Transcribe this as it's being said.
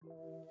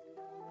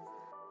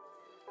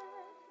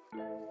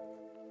Welcome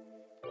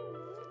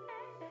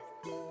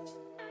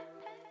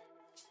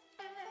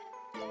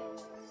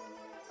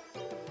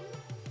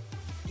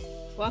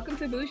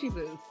to Bougie,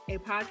 a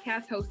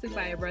podcast hosted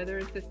by a brother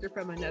and sister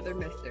from another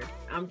mister.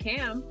 I'm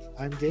Cam.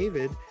 I'm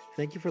David.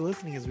 Thank you for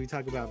listening as we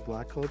talk about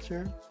Black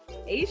culture,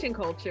 Asian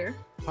culture,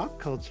 pop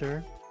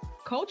culture,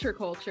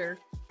 culture,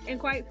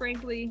 and quite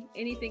frankly,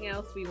 anything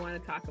else we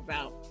want to talk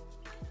about.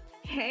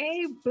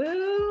 Hey,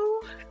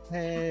 boo.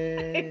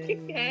 Hey.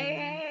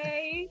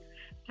 Hey.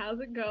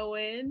 How's it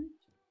going?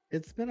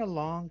 It's been a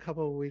long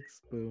couple of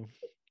weeks, boo.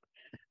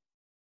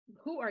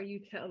 Who are you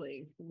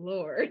telling?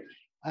 Lord.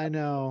 I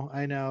know,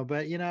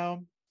 but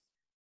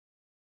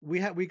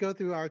we go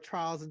through our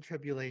trials and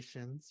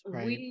tribulations,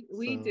 right?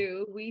 We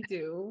do.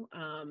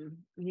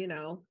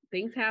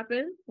 Things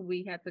happen.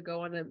 We had to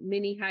go on a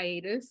mini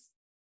hiatus,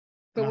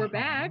 but we're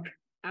back.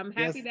 I'm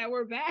happy that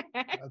we're back.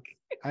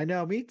 I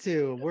know, me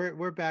too.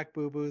 We're back,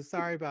 boo boo.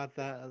 Sorry about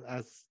that.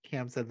 As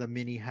Cam said, the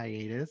mini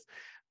hiatus.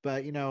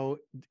 But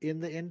in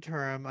the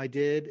interim, I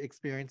did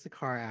experience a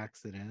car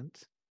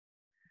accident.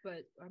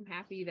 But I'm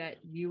happy that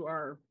you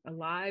are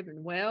alive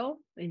and well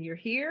and you're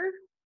here.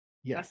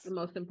 Yes. That's the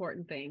most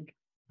important thing.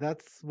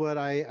 That's what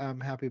I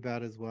am happy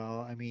about as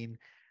well. I mean,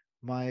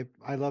 I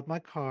love my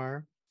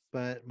car,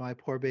 but my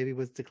poor baby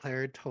was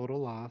declared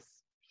total loss.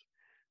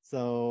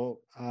 So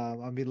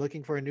I'll be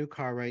looking for a new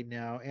car right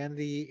now. And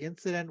the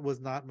incident was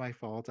not my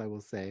fault, I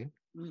will say.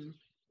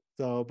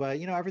 So, but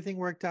everything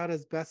worked out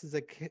as best as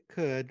it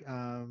could.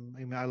 I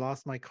mean, I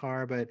lost my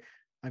car, but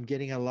I'm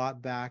getting a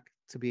lot back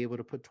to be able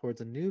to put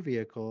towards a new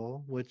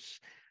vehicle, which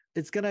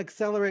it's going to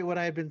accelerate what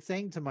I had been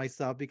saying to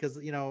myself because,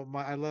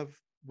 I love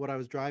what I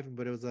was driving,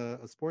 but it was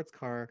a sports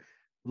car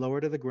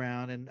lower to the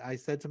ground. And I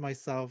said to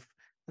myself,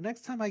 the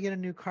next time I get a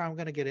new car, I'm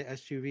going to get an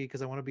SUV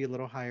because I want to be a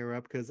little higher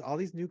up because all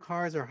these new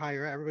cars are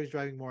higher. Everybody's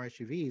driving more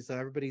SUVs. So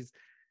everybody's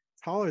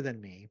taller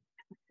than me.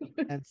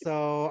 And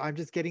so I'm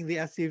just getting the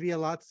SUV a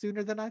lot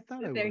sooner than I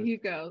thought I would. There you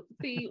go.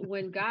 See,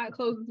 when God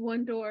closes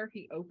one door,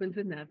 he opens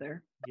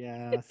another.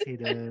 Yes, he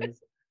does.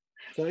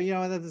 So,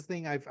 that's the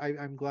thing.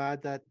 I'm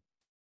glad that,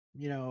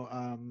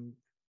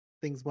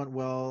 things went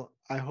well.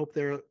 I hope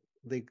they're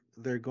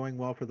going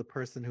well for the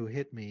person who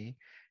hit me.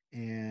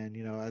 And,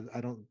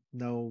 I don't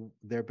know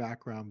their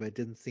background, but it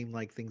didn't seem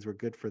like things were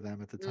good for them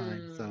at the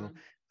time. So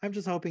I'm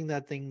just hoping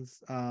that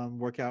things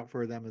work out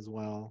for them as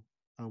well,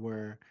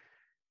 where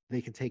they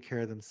can take care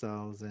of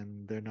themselves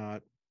and they're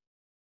not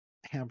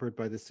hampered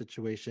by this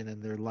situation and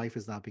their life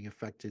is not being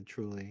affected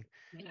truly.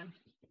 Yeah.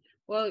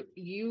 Well,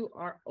 you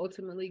are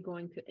ultimately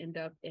going to end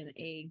up in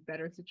a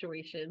better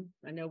situation.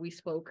 I know we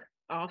spoke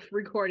off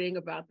recording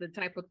about the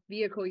type of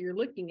vehicle you're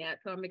looking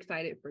at, so I'm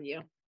excited for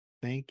you.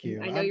 Thank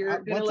you. I know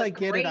you're once I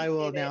get it, I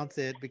will announce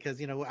it because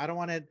I don't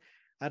want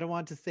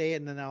to say it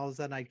and then all of a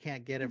sudden I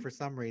can't get it for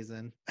some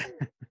reason.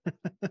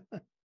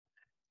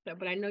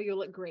 But I know you'll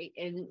look great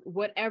in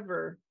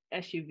whatever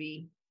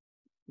SUV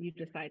you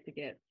decide to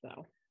get.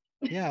 So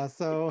yeah,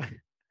 so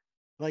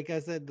like I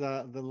said,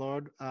 the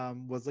Lord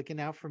was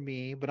looking out for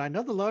me, but I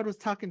know the Lord was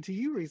talking to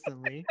you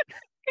recently.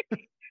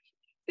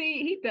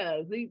 See, he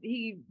does.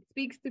 He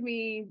speaks to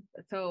me.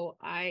 So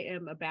I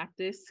am a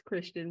Baptist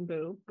Christian,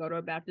 boo, go to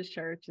a Baptist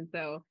church. And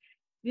so,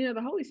 the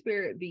Holy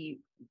Spirit be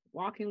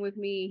walking with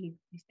me.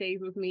 He stays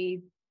with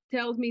me,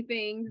 tells me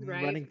things,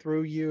 right? Running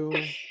through you.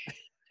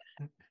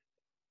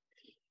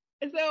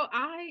 And so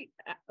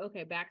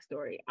okay,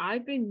 backstory.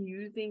 I've been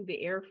using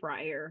the air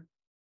fryer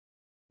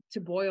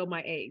to boil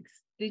my eggs.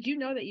 Did you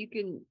know that you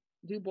can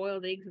do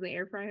boiled eggs in the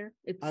air fryer?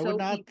 I would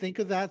not think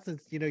of that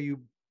since,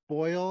 you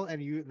boil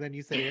and then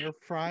you say air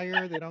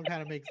fryer. They don't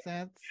kind of make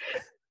sense.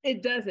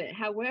 It doesn't.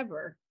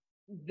 However,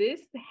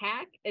 this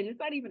hack, and it's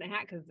not even a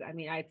hack because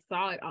I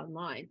saw it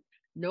online.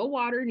 No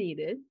water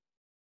needed.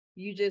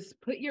 You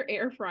just put your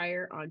air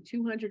fryer on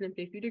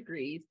 250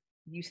 degrees.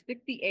 You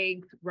stick the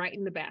eggs right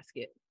in the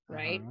basket,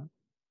 right?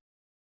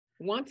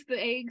 Once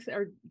the eggs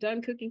are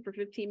done cooking for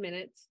 15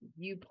 minutes,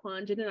 you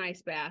plunge in an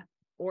ice bath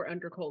or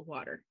under cold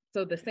water.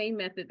 So the same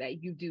method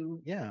that you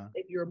do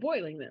if you're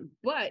boiling them,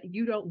 but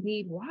you don't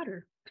need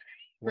water.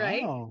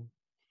 Right? Wow.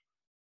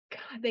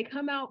 God, they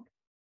come out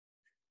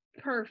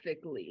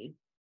perfectly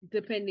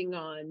depending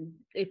on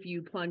if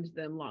you plunge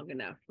them long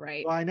enough,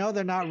 right? Well, I know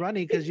they're not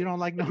runny because you don't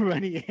like no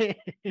runny eggs.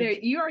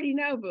 You already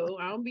know, boo.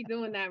 I don't be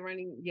doing that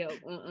running yolk.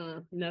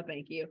 No,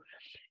 thank you.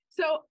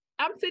 So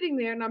I'm sitting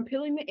there and I'm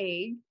peeling the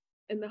egg,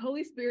 and the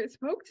Holy Spirit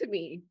spoke to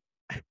me.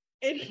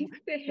 And he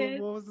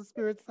said, what was the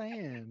Spirit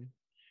saying?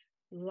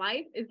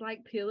 Life is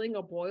like peeling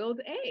a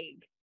boiled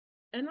egg.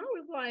 And I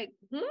was like,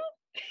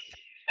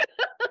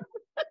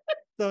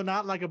 So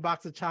not like a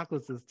box of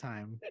chocolates this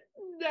time.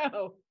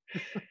 No.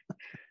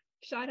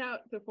 Shout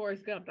out to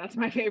Forrest Gump. That's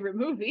my favorite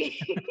movie.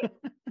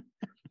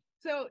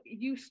 So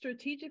you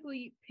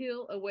strategically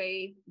peel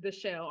away the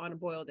shell on a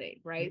boiled egg,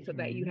 right? So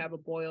that you have a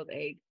boiled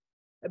egg,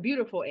 a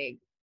beautiful egg.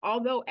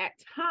 Although at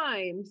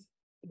times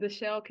the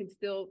shell can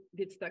still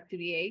get stuck to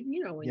the egg,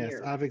 when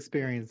yes, I've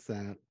experienced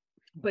that.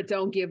 But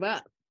don't give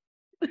up.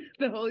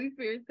 The Holy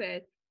Spirit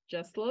said,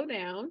 just slow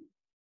down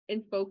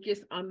and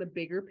focus on the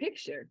bigger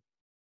picture.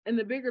 And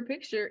the bigger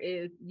picture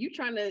is you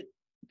trying to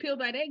peel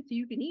that egg so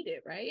you can eat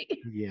it, right?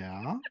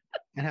 Yeah.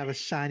 And have a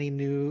shiny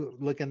new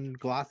looking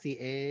glossy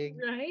egg.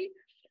 Right.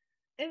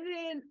 And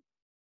then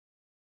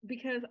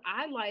because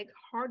I like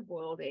hard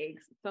boiled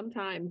eggs,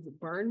 sometimes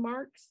burn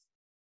marks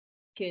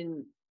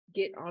can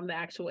get on the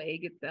actual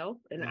egg itself,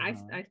 and Uh-huh.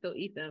 I still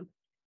eat them.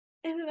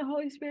 And then the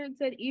Holy Spirit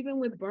said, even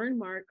with burn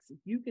marks,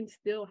 you can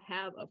still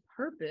have a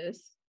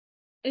purpose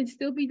and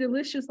still be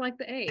delicious like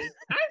the egg.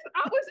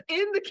 I was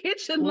in the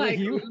kitchen Well, like,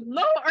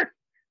 Lord,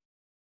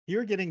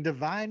 you're getting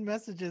divine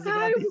messages about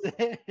I these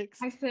eggs.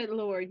 I said,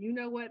 Lord, you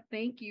know what?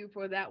 Thank you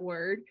for that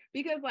word.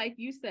 Because, like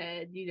you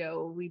said,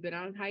 we've been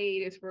on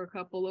hiatus for a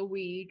couple of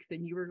weeks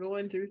and you were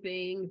going through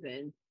things,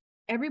 and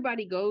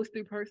everybody goes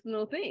through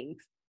personal things,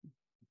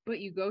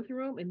 but you go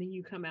through them and then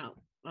you come out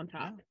on Yeah.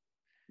 top.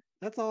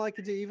 That's all I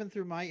could do, even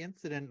through my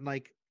incident.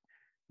 Like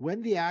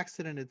when the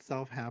accident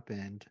itself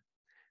happened,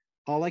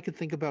 all I could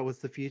think about was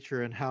the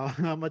future and how,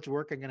 how much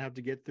work I'm gonna have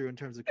to get through in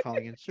terms of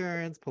calling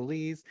insurance,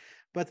 police.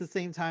 But at the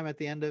same time, at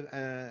the end of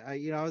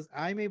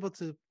I'm able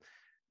to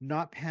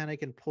not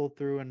panic and pull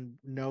through and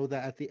know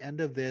that at the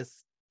end of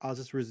this, I'll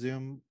just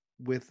resume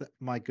with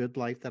my good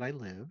life that I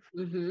live.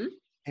 Mm-hmm.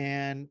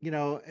 And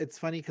it's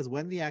funny because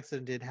when the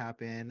accident did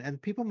happen,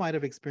 and people might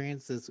have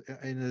experienced this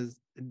in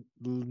a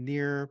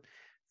near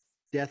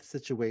death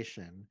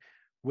situation,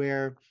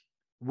 where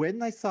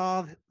when I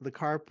saw the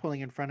car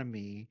pulling in front of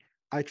me,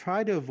 I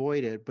tried to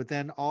avoid it, but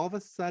then all of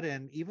a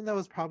sudden, even though it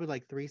was probably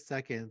like 3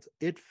 seconds,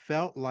 it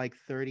felt like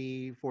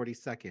 30, 40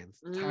 seconds.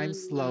 Time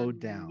slowed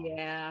down.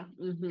 Yeah.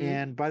 Mm-hmm.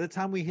 And by the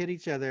time we hit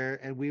each other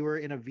and we were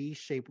in a V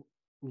shape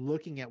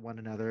looking at one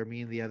another,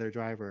 me and the other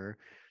driver,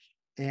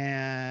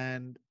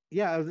 and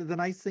yeah, the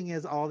nice thing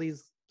is all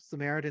these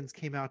Samaritans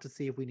came out to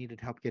see if we needed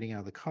help getting out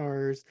of the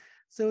cars.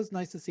 So it was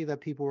nice to see that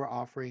people were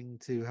offering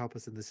to help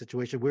us in the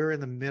situation. We were in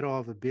the middle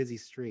of a busy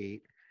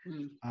street.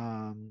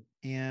 Mm.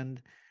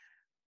 And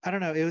I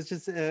don't know, it was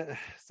just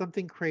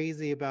something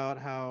crazy about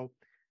how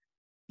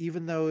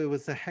even though it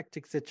was a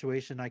hectic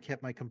situation, I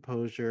kept my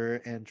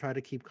composure and try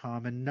to keep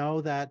calm and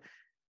know that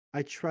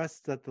I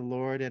trust that the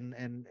Lord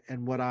and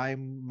what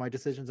my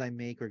decisions I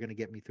make are going to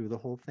get me through the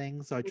whole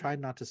thing. So I tried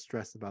not to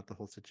stress about the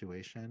whole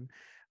situation.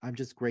 I'm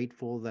just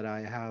grateful that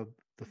I have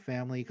the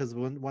family, because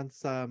once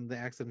the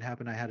accident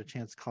happened, I had a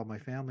chance to call my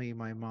family.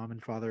 My mom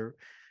and father,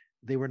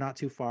 they were not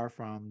too far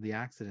from the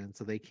accident,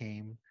 so they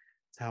came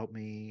to help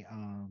me.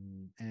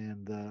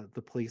 And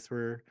the police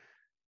were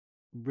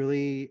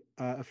really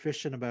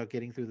efficient about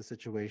getting through the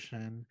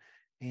situation.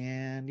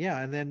 And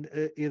yeah, and then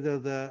either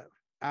the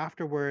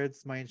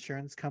afterwards, my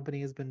insurance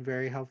company has been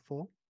very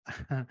helpful.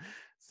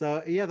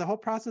 So yeah, the whole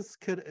process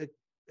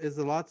is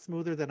a lot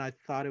smoother than I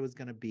thought it was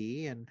going to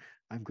be, and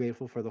I'm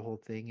grateful for the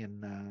whole thing.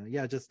 And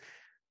yeah, just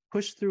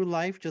push through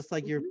life, just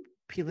like you're Mm-hmm.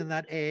 peeling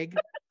that egg.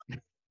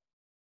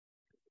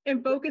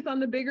 And focus on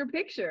the bigger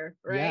picture,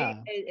 right? Yeah.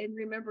 And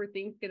remember,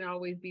 things can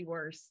always be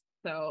worse.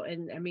 So,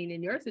 and I mean,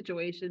 in your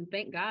situation,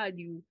 thank God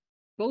you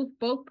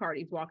both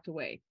parties walked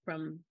away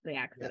from the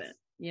accident.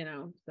 Yes.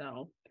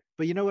 So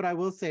But you know what I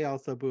will say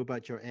also, Boo,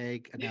 about your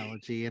egg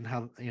analogy and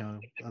how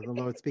the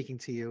Lord speaking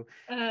to you.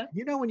 uh,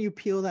 When you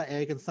peel that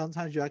egg, and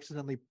sometimes you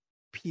accidentally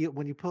peel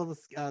when you pull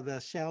the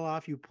shell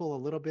off, you pull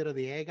a little bit of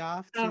the egg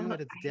off too, and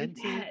it's I hate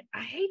dented. that.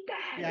 I hate Yeah,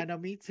 I that. know,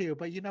 me too.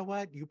 But you know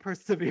what? You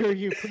persevere,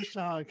 you push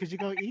on, because you're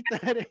gonna eat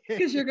that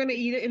Because you're egg, gonna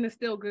eat it and it's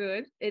still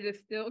good. It is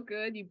still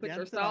good. You put your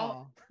dents and salt,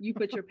 all. you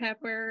put your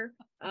pepper.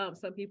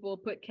 Some people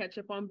put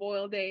ketchup on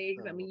boiled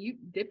eggs. I mean, So, you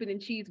dip it in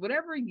cheese,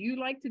 whatever you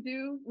like to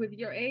do with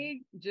your mhm. egg.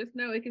 Just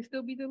know it can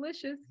still be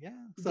delicious. Yeah.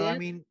 So I Dent,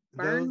 mean,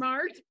 burn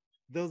marks.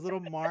 those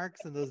little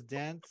marks and those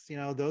dents,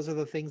 those are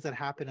the things that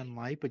happen in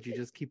life, but you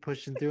just keep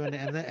pushing through, and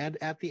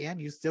at the end,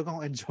 you still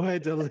gonna enjoy a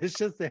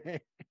delicious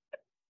egg.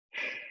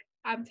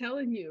 I'm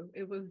telling you,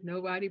 it was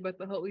nobody but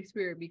the Holy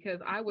Spirit, because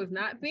I was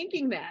not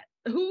thinking that.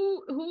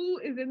 Who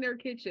is in their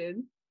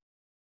kitchen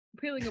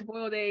peeling a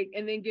boiled egg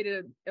and then get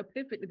a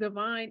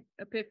divine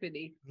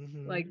epiphany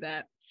like Hmm.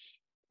 that?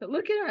 So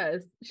look at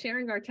us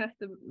sharing our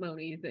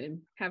testimonies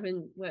and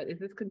having, what is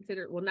this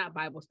considered? Well, not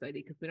Bible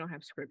study because we don't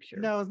have scripture.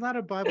 No, it's not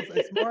a Bible.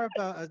 It's more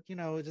about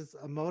just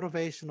a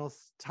motivational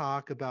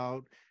talk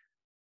about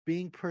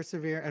being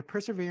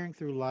persevering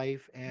through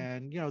life,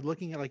 and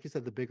looking at, like you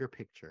said, the bigger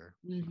picture,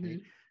 right? Mm-hmm.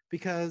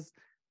 Because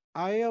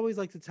I always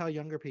like to tell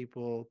younger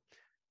people,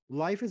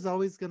 life is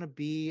always going to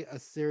be a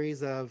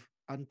series of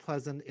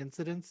unpleasant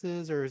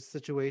incidences or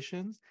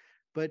situations,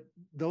 but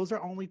those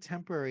are only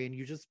temporary, and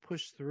you just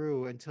push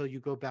through until you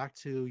go back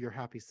to your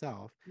happy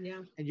self.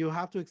 Yeah. And you'll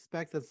have to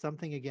expect that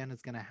something again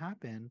is going to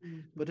happen,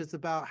 but Mm-hmm. it's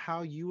about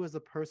how you as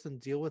a person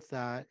deal with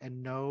that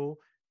and know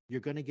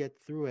you're going to get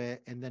through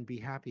it and then be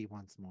happy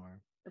once more.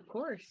 Of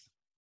course.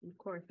 Of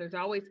course. There's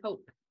always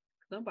hope.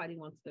 Nobody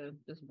wants to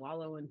just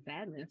wallow in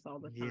sadness all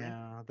the time.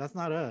 Yeah, that's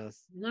not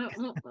us. No,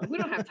 we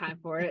don't have time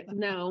for it.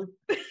 No.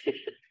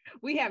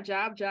 We have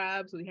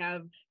jobs. We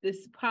have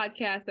this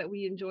podcast that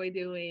we enjoy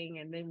doing,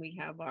 and then we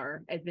have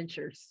our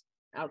adventures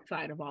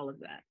outside of all of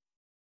that.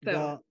 So,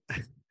 Well,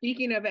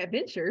 speaking of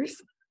adventures,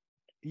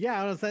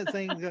 Yeah, I was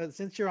saying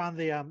since you're on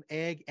the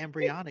egg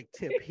embryonic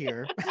tip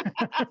here,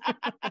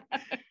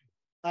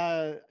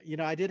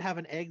 I did have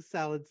an egg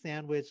salad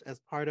sandwich as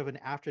part of an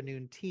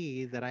afternoon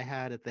tea that I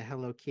had at the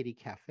Hello Kitty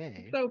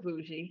Cafe. So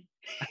bougie.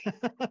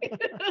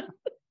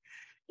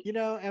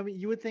 I mean,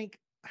 you would think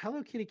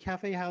Hello Kitty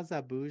Cafe has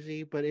that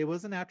bougie, but it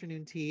was an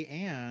afternoon tea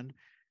and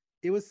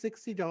it was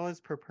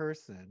 $60 per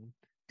person.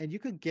 And you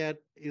could get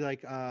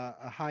like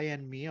a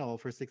high-end meal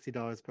for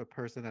 $60 per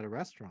person at a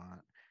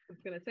restaurant. I was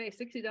gonna say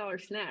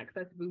 $60 snacks.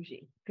 That's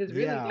bougie. Because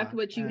really, that's Yeah,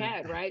 what you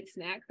had, right?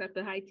 Snacks at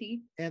the high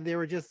tea. and they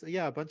were just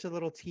a bunch of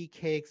little tea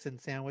cakes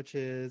and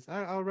sandwiches.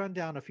 I'll run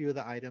down a few of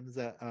the items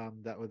that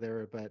were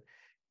there, but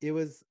it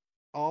was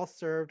all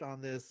served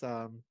on this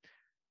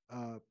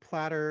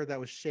platter that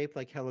was shaped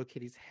like Hello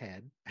Kitty's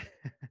head.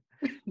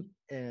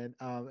 And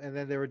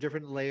then there were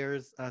different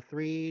layers,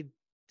 three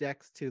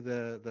decks to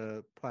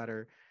the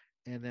platter,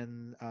 and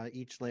then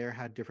each layer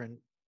had different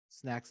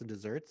snacks and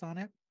desserts on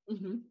it.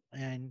 Mm-hmm.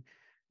 And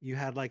you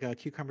had like a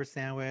cucumber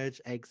sandwich,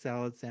 egg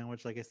salad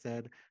sandwich, like I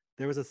said.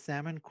 There was a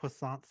salmon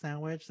croissant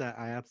sandwich that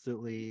I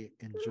absolutely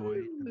enjoyed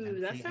Ooh, that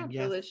immensely. And sounds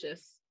yes,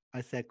 delicious.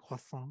 I said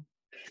croissant.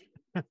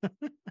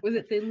 Was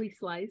it thinly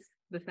sliced,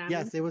 the salmon?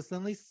 Yes, it was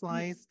thinly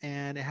sliced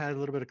and it had a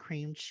little bit of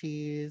cream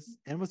cheese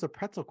and it was a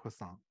pretzel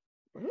croissant.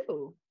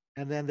 Ooh.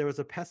 And then there was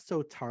a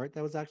pesto tart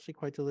that was actually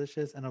quite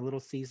delicious and a little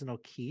seasonal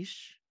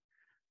quiche.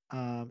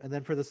 And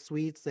then for the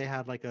sweets, they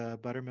had like a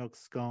buttermilk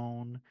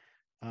scone,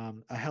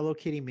 a Hello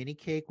Kitty mini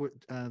cake.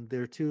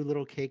 There are two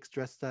little cakes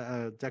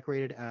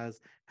decorated as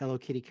Hello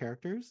Kitty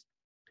characters.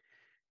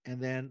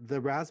 And then the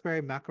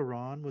raspberry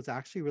macaron was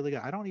actually really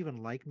good. I don't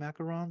even like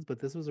macarons, but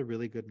this was a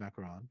really good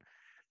macaron.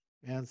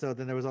 And so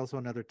then there was also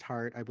another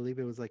tart. I believe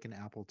it was like an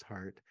apple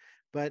tart.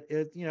 But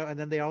and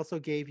then they also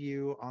gave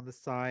you on the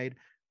side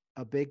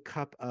a big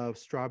cup of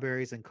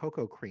strawberries and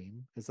cocoa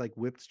cream. It's like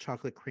whipped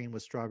chocolate cream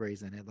with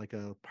strawberries in it, like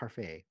a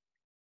parfait.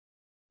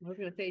 I was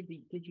gonna say,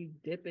 did you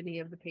dip any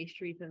of the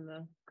pastries in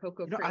the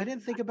cocoa I cream?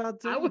 didn't think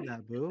about I doing would.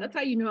 that, boo. That's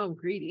how you know I'm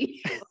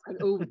greedy.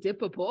 Like, oh,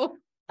 dippable.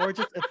 Or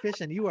just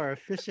efficient. You are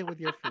efficient with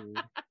your food.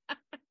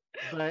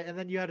 But and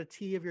then you had a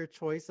tea of your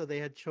choice. So they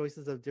had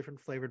choices of different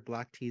flavored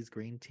black teas,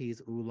 green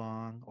teas,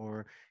 oolong,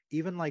 or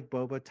even like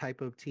boba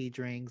type of tea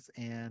drinks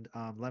and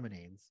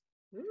lemonades.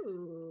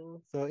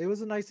 Ooh. So it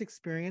was a nice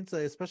experience,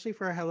 especially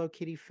for a Hello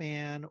Kitty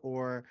fan,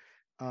 or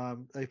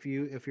if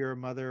you're a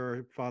mother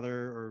or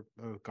father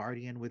or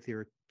guardian with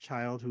your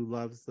child who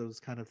loves those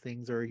kind of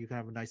things, or you can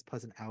have a nice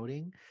pleasant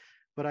outing.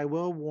 But I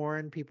will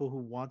warn people who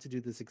want to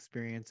do this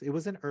experience. It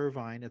was in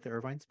Irvine at the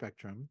Irvine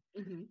Spectrum,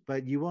 Mm-hmm.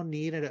 but you will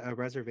need a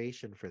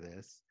reservation for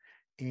this.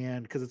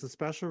 And because it's a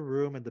special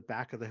room in the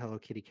back of the Hello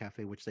Kitty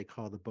Cafe, which they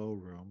call the bow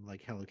room,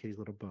 like Hello Kitty's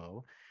little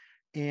bow.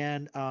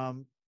 And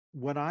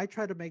when I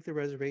tried to make the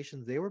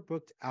reservations, they were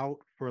booked out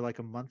for like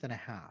a month and a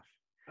half.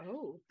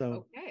 Oh,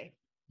 So, okay. I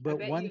but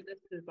bet you one, this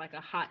is like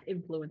a hot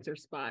influencer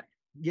spot.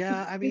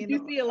 yeah, I Did mean,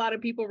 you see a lot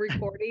of people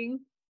recording?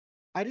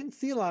 I didn't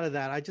see a lot of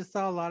that. I just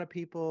saw a lot of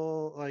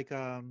people like,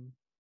 I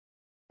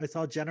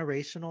saw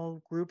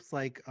generational groups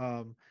like,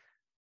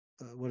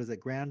 what is it,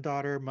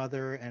 granddaughter,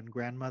 mother, and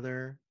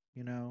grandmother.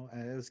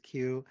 It was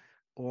cute.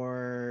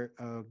 Or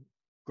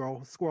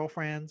squirrel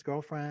friends,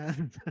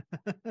 girlfriends.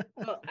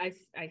 Well,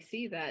 I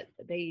see that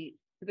they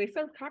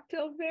serve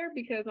cocktails there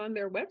because on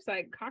their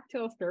website,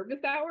 cocktail service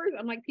hours.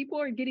 I'm like, people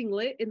are getting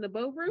lit in the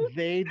boat room.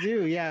 They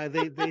do, yeah.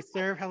 They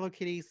serve Hello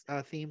Kitty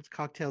themed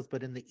cocktails,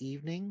 but in the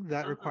evening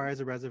that Uh-huh. requires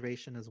a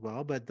reservation as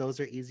well. But those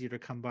are easier to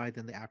come by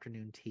than the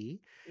afternoon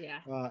tea. Yeah.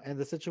 And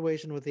the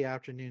situation with the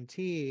afternoon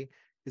tea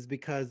is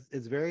because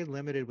it's very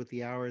limited with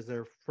the hours.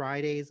 They're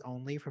Fridays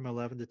only from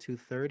 11 to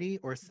 2:30,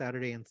 or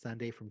Saturday and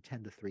Sunday from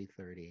 10 to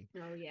 3:30.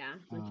 Oh yeah.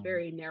 It's Um,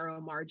 very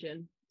narrow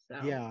margin. So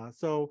yeah.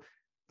 So,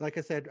 like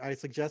I said, I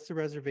suggest a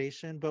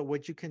reservation, but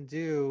what you can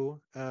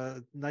do,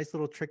 nice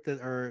little trick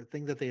that or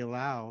thing that they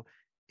allow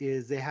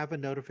is they have a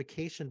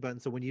notification button.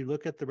 So when you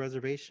look at the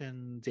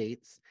reservation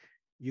dates,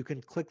 you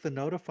can click the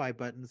notify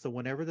button. So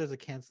whenever there's a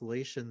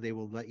cancellation, they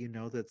will let you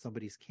know that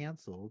somebody's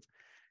canceled.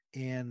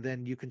 And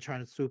then you can try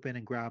to swoop in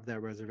and grab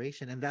that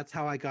reservation. And that's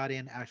how I got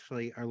in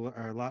actually a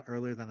lot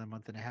earlier than a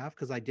month and a half,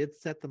 because I did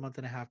set the month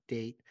and a half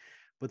date,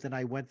 but then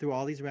I went through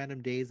all these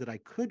random days that I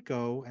could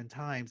go and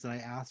times, and I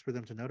asked for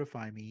them to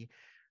notify me.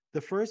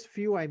 The first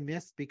few I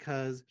missed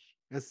because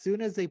as soon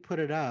as they put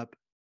it up,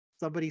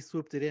 somebody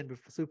swooped in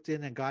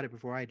and got it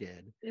before I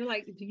did. they're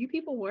like, do you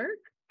people work?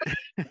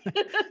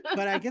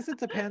 But I guess it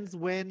depends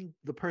when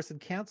the person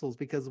cancels,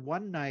 because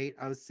one night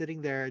I was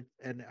sitting there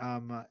and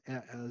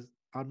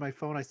on my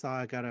phone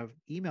I got an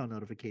email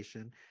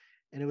notification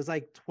and it was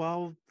like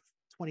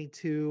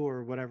 12:22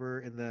 or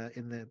whatever in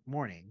the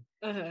morning.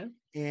 Uh-huh.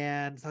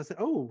 And so I said,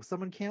 "Oh,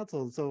 someone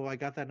canceled." So I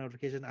got that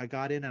notification. I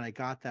got in and I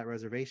got that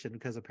reservation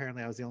because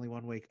apparently I was the only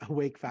one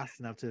awake fast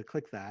enough to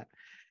click that.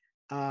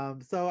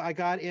 So I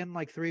got in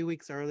like 3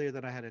 weeks earlier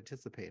than I had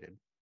anticipated.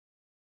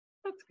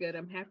 That's good.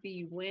 I'm happy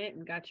you went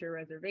and got your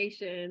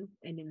reservation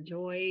and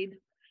enjoyed.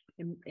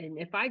 And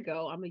if I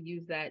go, I'm gonna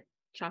use that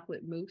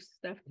chocolate mousse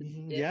stuff to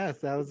Yes,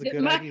 that was a dip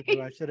good my idea,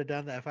 boo. I should have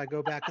done that if I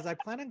go back because I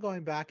plan on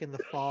going back in the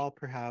fall,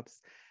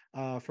 perhaps,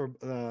 for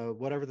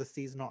whatever the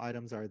seasonal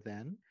items are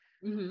then.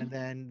 And hmm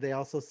then they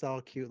also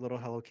sell cute little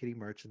Hello Kitty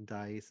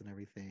merchandise and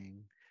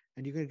everything.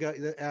 And you can go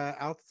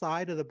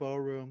outside of the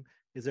ballroom.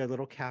 Is there a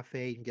little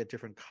cafe? You can get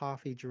different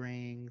coffee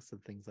drinks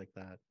and things like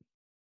that.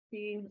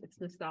 See, it's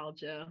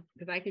nostalgia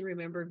because I can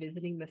remember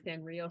visiting the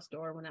Sanrio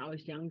store when I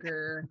was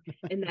younger,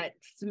 and that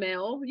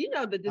smell, the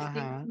distinct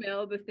Uh-huh.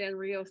 smell of the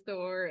Sanrio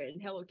store,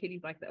 and Hello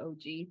Kitty's like the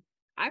OG.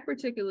 I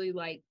particularly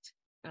liked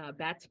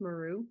Bats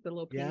Maru, the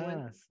little penguin,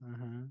 Yes.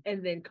 Uh-huh.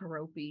 and then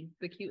Karopi,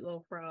 the cute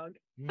little frog.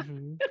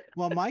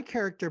 Well, my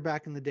character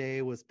back in the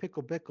day was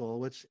Pickle Bickle,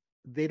 which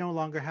they no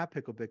longer have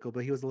Pickle Bickle,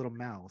 but he was a little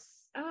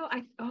mouse.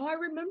 I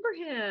remember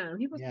him.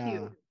 He was cute.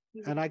 Yeah.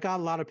 He was And I got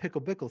a lot of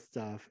Pickle Bickle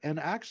stuff. And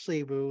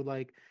actually, boo,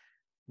 like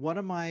one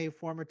of my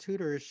former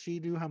tutors, she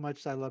knew how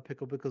much I love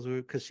Pickle Bickles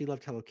because she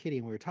loved Hello Kitty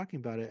and we were talking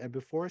about it. And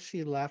before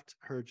she left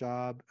her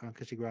job,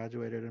 because she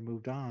graduated and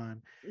moved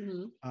on,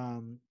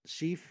 mhm.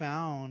 she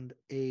found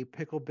a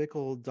Pickle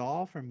Bickle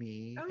doll for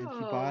me and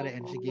she bought it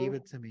and she gave Oh,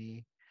 it to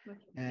me. that's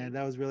nice. And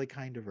that was really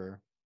kind of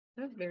her.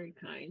 That's very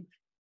kind.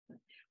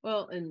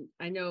 Well, and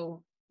I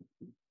know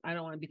I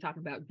don't want to be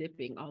talking about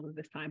dipping all of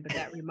this time, but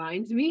that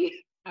reminds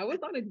me, I was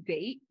on a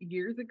date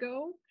years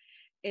ago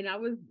and I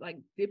was like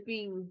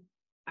dipping,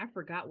 I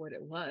forgot what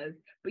it was,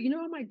 but you know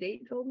what my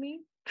date told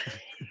me?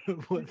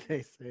 What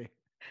they say.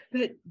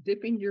 That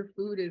dipping your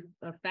food is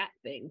a fat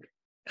thing.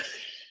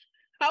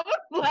 I was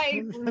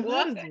like, That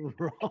what? is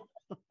wrong.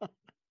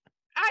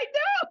 I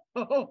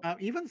know.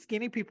 Even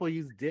skinny people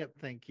use dip,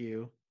 thank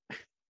you.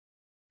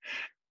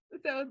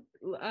 So,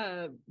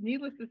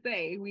 needless to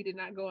say, we did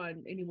not go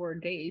on any more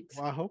dates.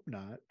 Well, I hope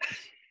not.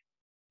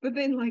 But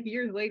then, like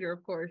years later,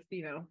 of course,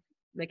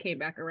 they came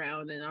back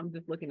around, and I'm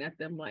just looking at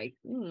them like,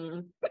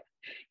 you're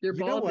You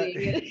know what?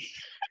 balding.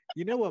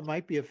 You know what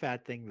might be a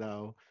fat thing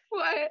though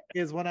What?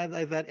 is when I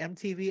like that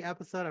MTV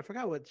episode. I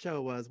forgot what show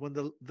it was when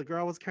the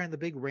girl was carrying the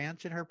big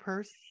ranch in her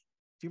purse.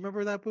 Do you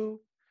remember that,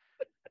 boo?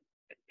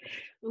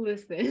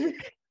 Listen,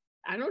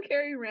 I don't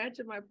carry ranch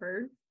in my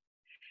purse.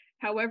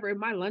 However, in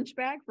my lunch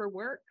bag for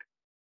work,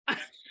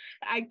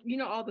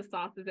 all the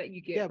sauces that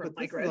you get Yeah, from but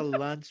like this is a restaurants.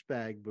 lunch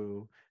bag,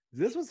 boo.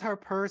 This was her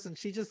purse, and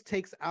she just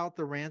takes out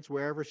the ranch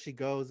wherever she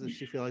goes if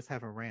she feels like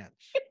having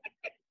ranch.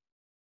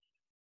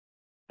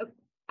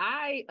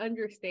 I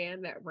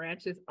understand that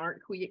ranches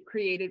aren't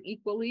created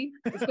equally.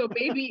 So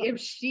maybe if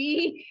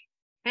she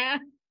had,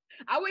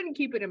 I wouldn't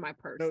keep it in my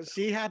purse No, though.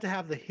 she had to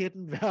have the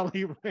Hidden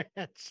Valley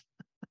Ranch,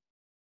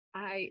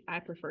 I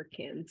prefer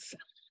Ken's.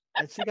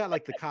 and she got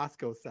like the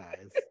Costco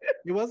size.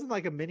 It wasn't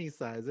like a mini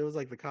size; it was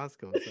like the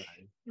Costco size.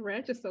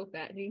 Ranch is so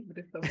fattening, but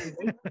it's so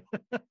good.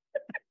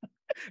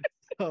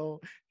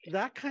 So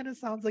that kind of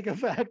sounds like a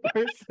fat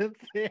person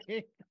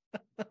thing.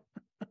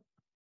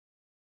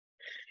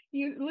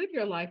 You live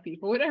your life,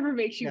 people. Whatever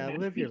makes you Yeah,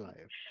 live your happy.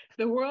 life.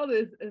 The world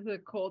is a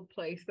cold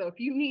place. So if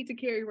you need to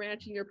carry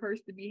ranch in your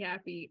purse to be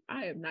happy,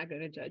 I am not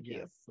going to judge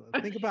you.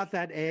 Yes. Think about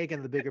that egg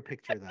and the bigger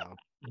picture, though.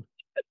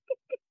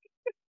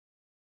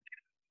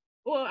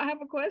 Well, I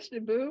have a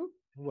question, Boo.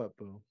 What,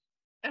 boo?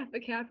 At the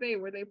cafe,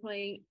 were they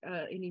playing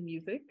any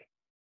music?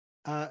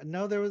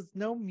 No, there was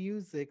no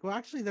music. Well,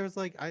 actually, there was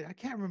like I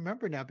can't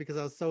remember now because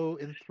I was so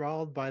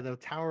enthralled by the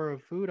tower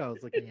of food I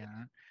was looking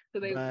at. So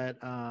they. But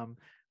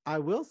I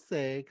will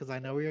say, because I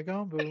know where you're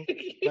going, boo,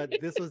 but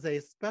this was a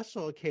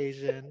special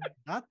occasion,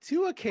 not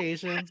two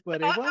occasions,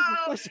 but it was a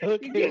Oh, special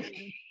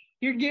occasion.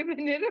 you're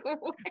giving it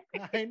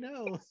away. I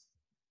know.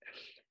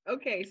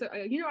 Okay, so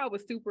I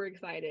was super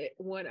excited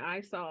when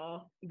I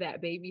saw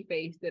that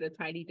Babyface did a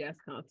Tiny Desk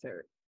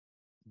concert.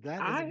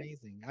 That is I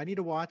amazing. I need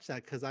to watch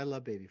that because I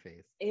love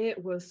Babyface.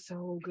 It was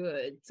so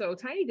good. So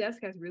Tiny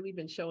Desk has really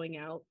been showing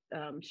out.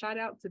 Shout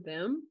out to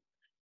them.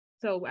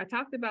 So I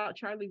talked about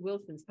Charlie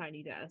Wilson's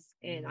Tiny Desk,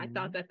 and I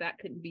thought Hmm. that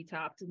couldn't be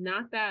topped.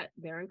 Not that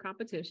they're in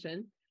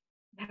competition.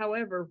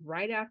 However,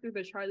 right after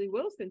the Charlie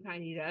Wilson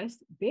Tiny Desk,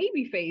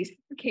 Babyface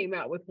came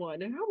out with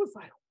one, and I was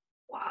like,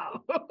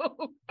 wow, I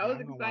Yeah, was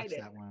I'm gonna watch excited.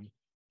 that one.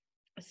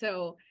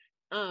 So,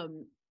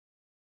 um,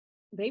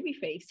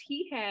 Babyface,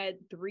 he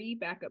had three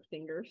backup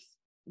singers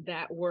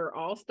that were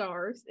all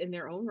stars in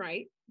their own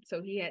right.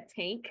 So he had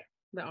Tank,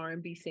 the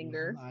R&B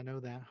singer, I know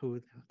that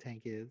who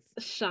Tank is.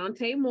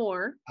 Shantae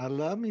Moore, I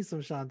love me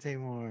some Shantae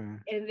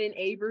Moore. and then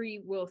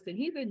Avery Wilson.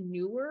 He's a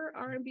newer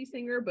R&B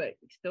singer, but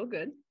still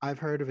good. I've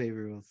heard of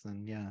Avery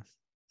Wilson. Yes.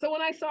 So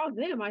when I saw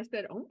them, I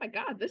said, "Oh my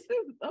God, this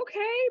is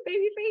okay,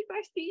 Babyface.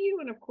 I see you."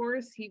 And of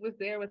course, he was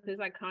there with his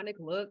iconic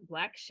look,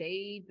 black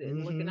shades,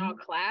 and looking all Hmm.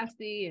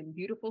 classy and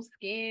beautiful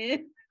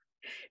skin.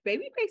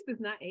 Babyface does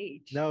not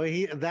age. No,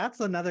 that's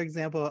another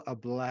example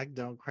of black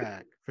don't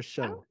crack for I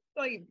sure. was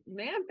like,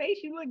 "Man, face,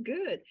 you look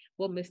good."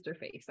 Well, Mr.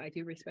 Face, I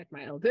do respect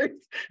my elders.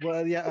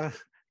 Well, yeah,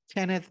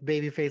 Kenneth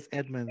Babyface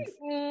Edmonds.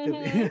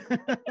 Mhm.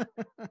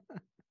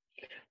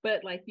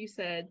 But like you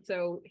said,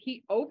 so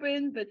he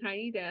opened the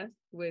Tiny Desk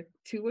with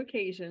two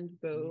occasions,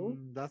 boo.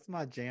 That's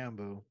my jam,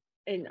 boo.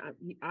 And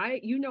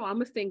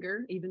I'm a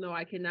singer, even though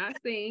I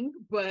cannot sing,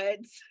 but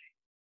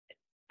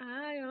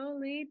I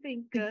only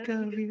think Think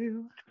of of you.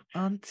 you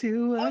on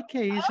two Oh,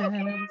 occasions.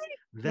 okay.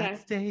 That's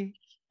Yes. day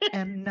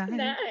and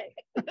night.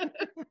 Nice.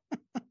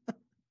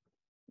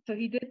 So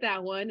he did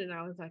that one, and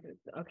I was like,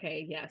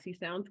 okay, yes, he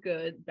sounds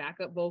good.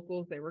 Backup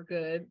vocals, they were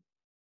good.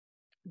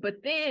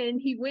 But then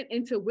he went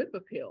into Whip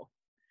Appeal.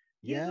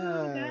 You Yes.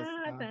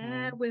 got Uh-huh.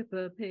 that Whip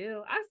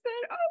Appeal. I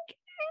said, okay,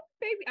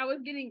 baby. I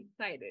was getting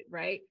excited,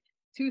 right?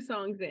 Two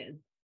songs in.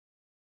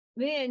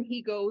 Then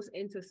he goes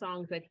into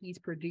songs that he's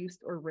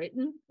produced or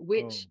written, Oh,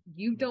 which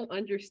you don't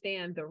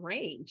understand the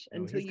range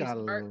no, until he's you got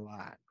a start.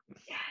 lot.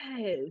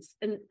 Yes.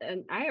 And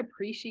I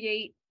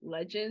appreciate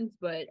legends,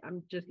 but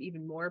I'm just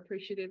even more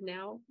appreciative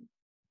now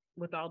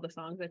with all the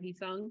songs that he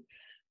sung.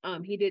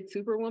 He did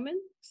Superwoman,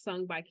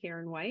 sung by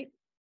Karen White.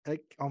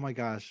 Like, oh my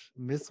gosh,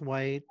 Miss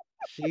White,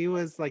 she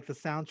was like the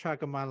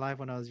soundtrack of my life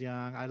when I was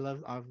young. I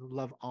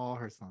love all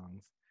her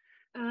songs.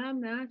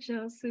 I'm not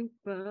your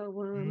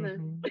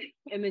superwoman. Hmm.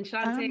 And then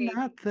I'm Shantae,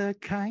 not the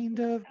kind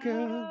of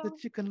girl oh,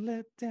 that you can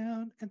let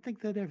down and think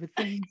that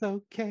everything's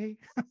okay.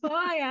 boy,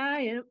 I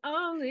am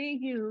only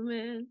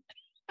human.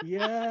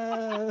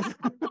 Yes.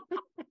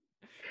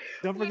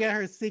 Don't Wait, forget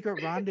her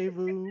secret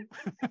rendezvous.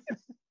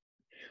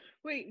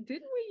 wait,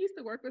 didn't we used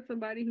to work with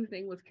somebody whose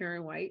name was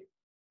Karen White?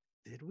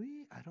 Did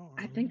we? I don't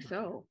I think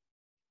remember.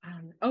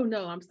 so. Oh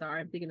no, I'm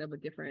sorry. I'm thinking of a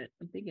different.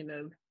 I'm thinking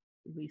of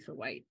Lisa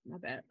White. My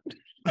bad.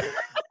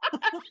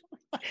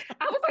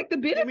 I was like the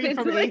You mean benefits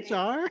from lady.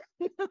 HR?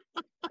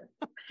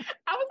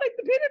 I was like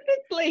the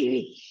benefits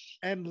lady.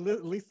 And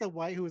Lisa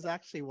White, who was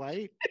actually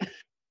white?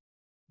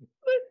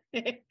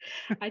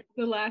 I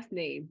the last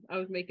name. I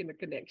was making a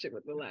connection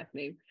with the last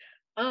name.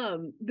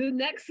 The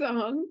next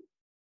song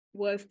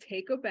was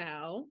 "Take a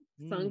Bow,"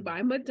 sung Mm,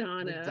 by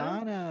Madonna,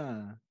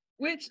 Madonna.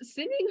 which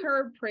sending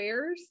her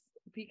prayers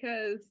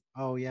because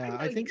Oh I yeah,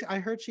 know you I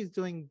heard she's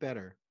doing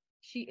better.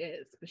 she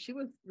is, but she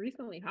was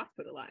recently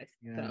hospitalized.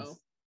 So Yes.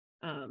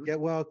 um Get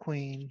well,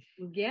 Queen.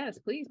 yes,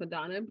 please,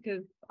 Madonna,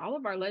 because all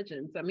of our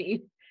legends, I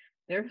mean,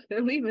 they're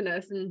leaving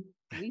us and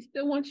we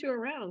still want you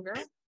around,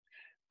 girl.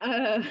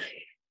 Uh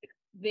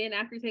then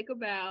after Take a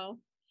Bow,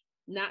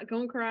 Not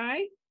Gonna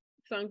Cry,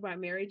 sung by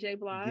Mary J.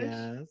 Blige.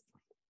 Yes.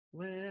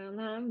 Well,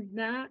 I'm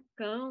not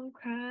gonna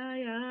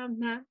cry, I'm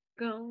not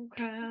gonna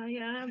cry,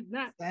 I'm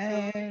not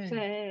gonna Dang.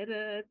 shed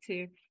a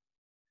tear.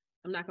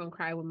 I'm not gonna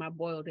cry with my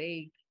boiled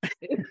egg.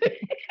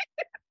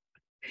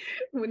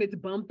 When it's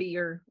bumpy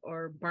or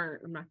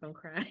burnt, I'm not gonna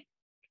cry.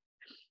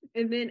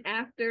 And then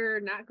after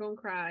Not Gonna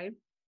Cry,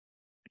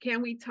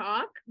 Can We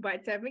Talk by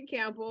Tevin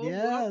Campbell. Well,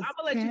 Yes. I'm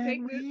gonna let you Can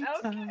take this. we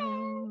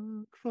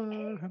talk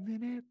for a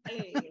minute?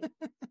 Okay.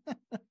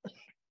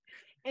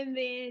 And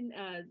then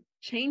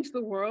Change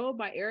the World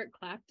by Eric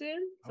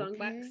Clapton,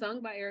 Okay.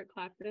 sung by Eric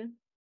Clapton.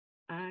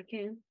 I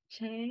can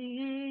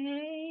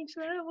change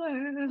the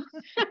world.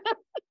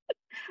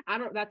 I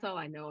don't that's all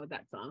I know of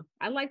that song.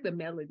 I like the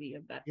melody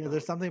of that Yeah,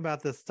 there's song. something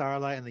about the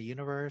starlight in the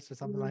universe or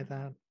something like Mhm.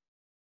 that.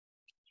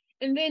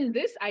 And then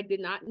this I did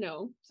not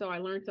know. So I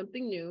learned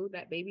something new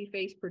that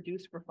Babyface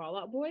produced for Fall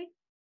Out Boy.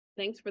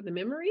 Thanks for the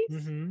memories.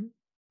 Mm-hmm.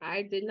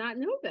 I did not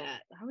know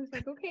that. I was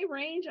like, okay,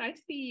 Range, I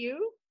see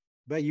you.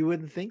 But you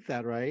wouldn't think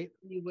that, right?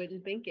 You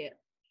wouldn't think it.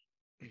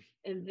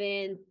 And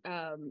then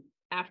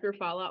after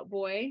Fall Out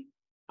Boy,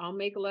 I'll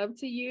Make Love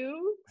to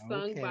You,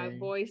 sung by Okay.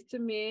 Boys to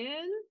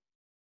Men.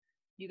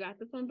 You got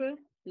this one, Boo?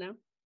 No?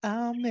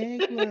 I'll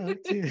make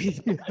love to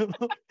you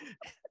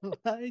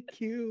like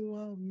you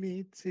want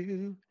me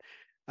to.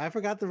 I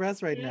forgot the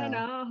rest right And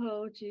now. I'll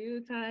hold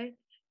you tight,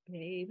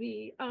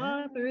 baby,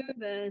 all through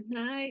the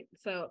night.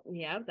 So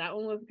yeah, that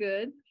one was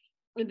good.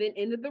 And then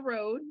End of the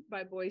Road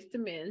by Boys to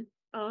Men.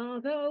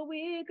 Although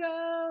we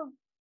go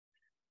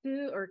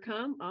to or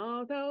come,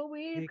 although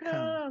we've We come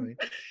come. right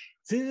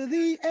to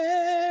the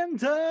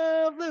end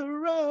of the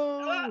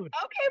road.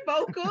 Okay,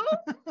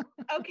 vocals.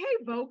 Okay,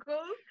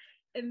 vocals.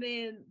 And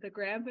then the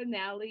grand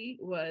finale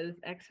was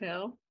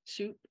Exhale,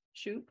 Shoot,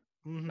 Shoot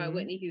by Mm-hmm.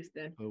 Whitney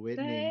Houston. Oh,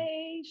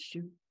 Whitney. Say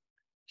shoot,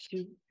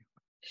 shoot,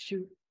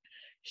 shoot,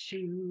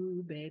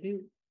 shoot, baby,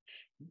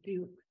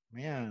 do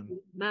Man,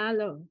 my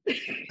love.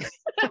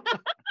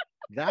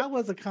 that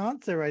was a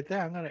concert right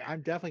there.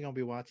 I'm definitely gonna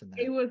be watching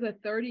It that. was a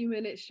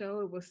 30-minute show.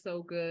 It was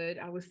so good.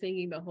 I was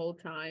singing the whole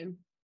time.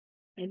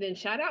 And then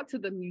shout out to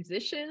the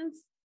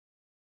musicians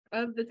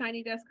of the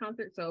Tiny Desk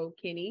concert. So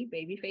Kenny,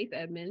 Babyface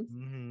Edmonds,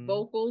 Mm-hmm.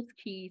 vocals,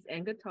 keys,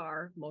 and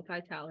guitar,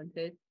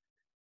 multi-talented.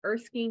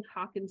 Erskine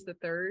Hawkins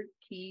III,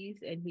 keys,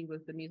 and he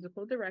was the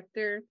musical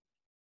director.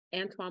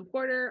 Antoine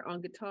Porter on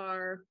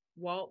guitar,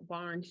 Walt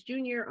Barnes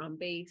Jr. on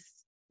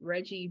bass,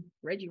 Reggie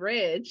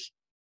Reg.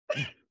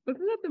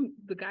 Wasn't that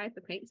the guy at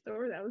the paint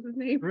store? That was his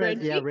name,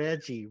 Yeah,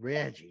 Reggie.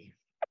 Reggie.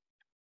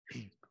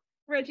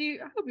 Reggie,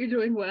 I hope you're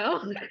doing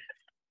well.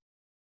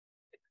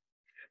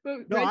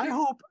 But No, I Reggie,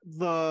 hope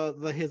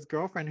the his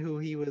girlfriend who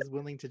he was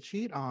willing to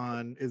cheat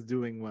on is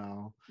doing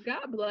well.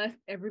 God bless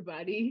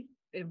everybody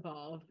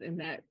involved in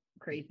that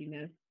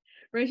craziness.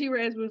 Reggie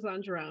Reg was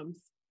on drums,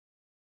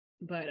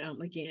 but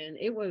again,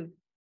 it was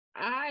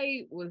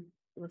I was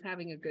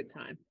having a good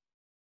time.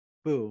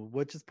 Boo,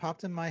 what just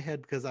popped in my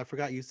head because I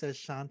forgot you said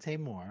Shantae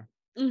Moore.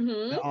 And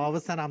Mm-hmm. all of a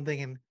sudden I'm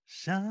thinking,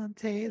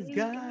 Shantae's He's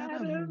got got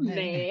a a man.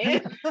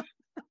 man.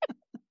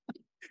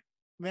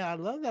 Man, I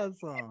love that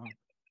song.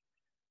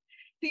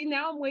 See,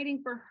 now I'm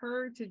waiting for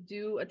her to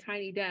do a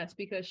Tiny Desk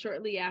because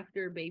shortly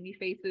after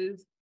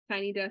Babyface's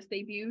Tiny Desk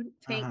debuted,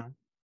 Tank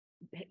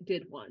Uh-huh.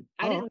 did one.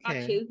 I Oh, didn't watch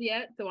okay. his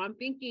yet, so I'm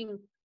thinking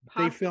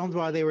They filmed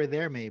while they possibly, were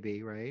there,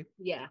 maybe, right?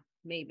 yeah,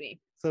 maybe.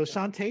 So So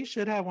Shantae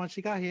should have one.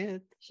 She got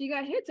hit. she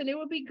got hits and it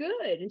would be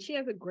good. And she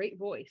has a great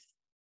voice.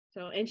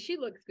 So and she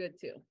looks good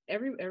too.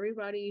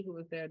 Everybody who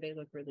was there, they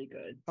look really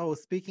good. Oh,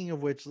 speaking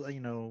of which,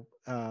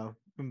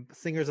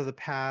 singers of the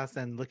past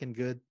and looking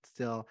good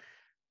still.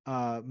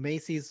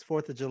 Macy's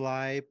 4th of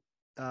July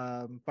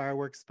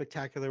fireworks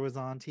spectacular was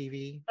on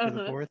TV for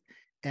the Uh-huh. 4th,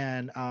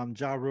 and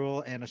Ja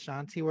Rule and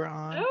Ashanti were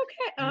on,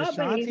 Okay. and Oh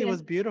Ashanti baby.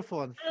 was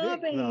beautiful and Oh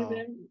thick baby.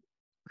 though.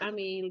 I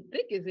mean,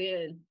 thick is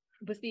in.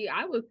 But see,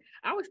 I was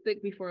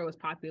thick before it was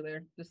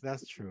popular. Just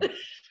That's true.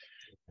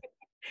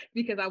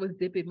 because I was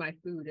dipping my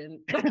food in.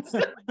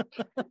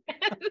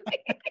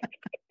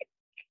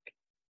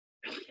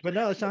 But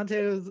no,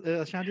 Ashanti was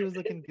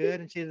looking good,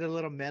 and she did a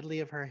little medley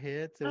of her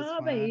hits. It was Oh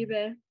fun.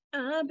 baby.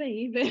 Oh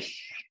baby.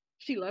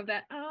 She loved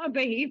that. Oh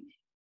baby.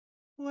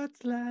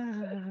 What's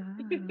love?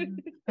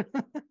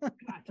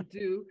 got to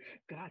do,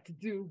 got to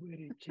do with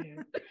it,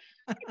 champ.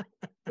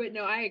 But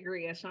no, I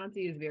agree.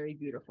 Ashanti is very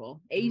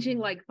beautiful, aging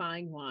Mhm. like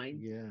fine wine.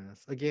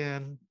 Yes.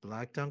 Again,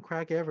 black don't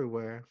crack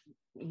everywhere.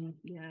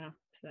 Yeah.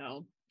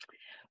 So,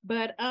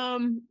 but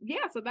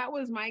yeah. So that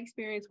was my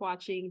experience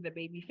watching the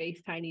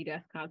Babyface Tiny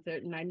Desk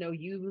concert, and I know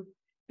you've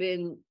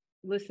been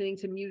listening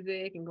to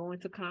music and going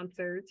to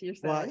concerts Well,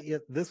 yourself. yeah,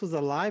 this was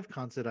a live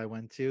concert I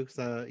went to because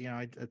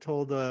I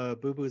told the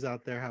boo boos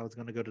out there how I was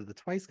going to go to the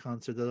Twice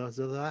concert.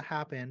 So that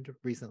happened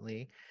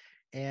recently,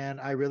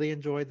 and I really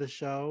enjoyed the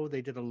show.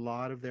 They did a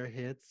lot of their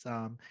hits,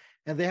 and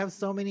they have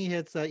so many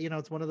hits that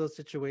it's one of those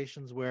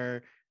situations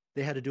where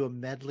they had to do a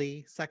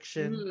medley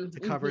section to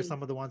cover Mm-hmm.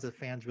 some of the ones that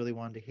fans really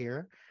wanted to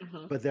hear.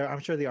 Uh-huh. But I'm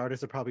sure the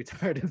artists are probably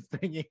tired of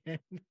singing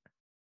it.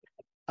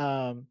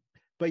 Um,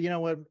 but you know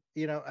what?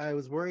 I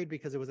was worried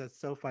because it was at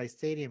SoFi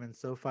Stadium, and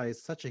SoFi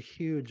is such a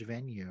huge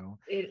venue.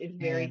 It is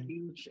very And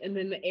huge, and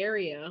then the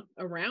area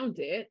around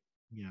it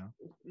you know,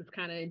 is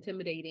kind of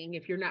intimidating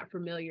if you're not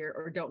familiar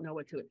or don't know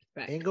what to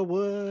expect.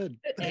 Inglewood.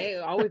 Hey,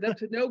 always up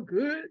to no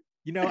good.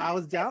 I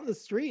was down the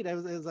street. It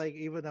was like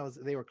even though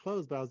they were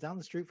closed, but I was down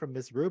the street from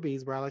Miss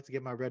Ruby's where I like to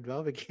get my red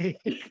velvet cake.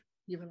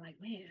 You were like,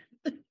 man,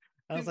 I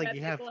too was like, bad they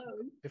yeah,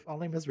 closed. if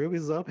only Miss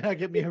Ruby's was open, I'd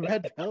get me a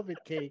red velvet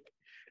cake.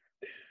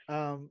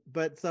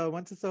 But so I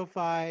went to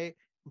SoFi.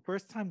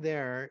 First time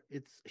there,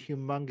 it's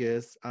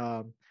humongous.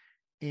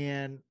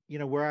 And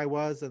where I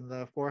was in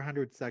the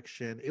 400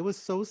 section, it was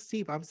so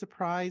steep. I'm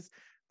surprised,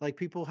 like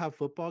people have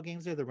football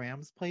games there, the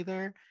Rams play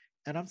there,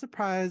 and I'm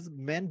surprised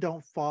men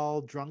don't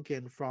fall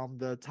drunken from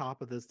the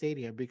top of the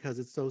stadium because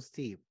it's so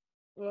steep.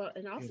 Well,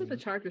 and you also the know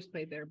Chargers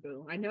played there,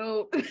 boo. I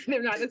know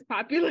they're not as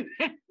popular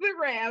as the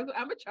Rams.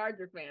 I'm a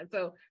Charger fan,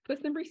 so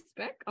put some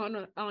respect on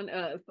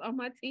us, on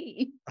my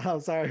team. I'm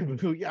sorry,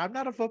 Boo. I'm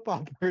not a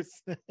football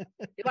person.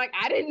 Like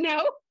I didn't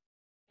know.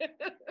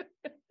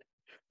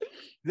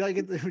 Like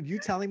you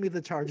telling me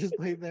the Chargers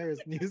play there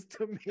is news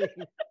to me.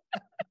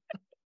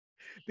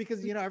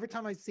 Because every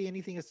time I see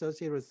anything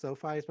associated with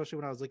SoFi, especially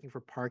when I was looking for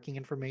parking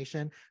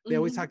information, they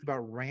always Mhm. talked about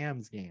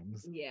Rams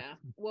games. Yeah,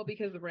 well,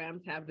 because the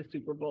Rams have the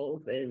Super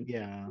Bowls, and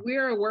Yeah.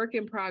 we're a work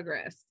in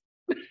progress.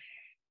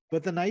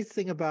 But the nice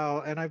thing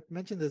about, and I've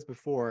mentioned this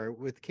before,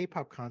 with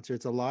K-pop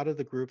concerts, a lot of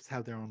the groups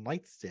have their own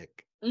light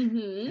stick.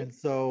 Mm-hmm. And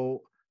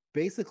so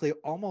basically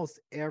almost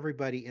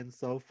everybody in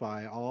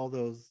SoFi, all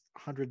those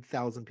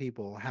 100,000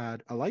 people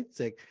had a light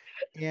stick.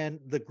 And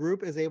the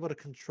group is able to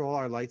control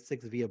our light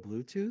sticks via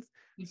Bluetooth.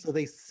 So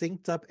they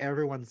synced up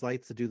everyone's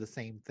lights to do the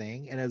same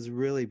thing. And it's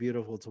really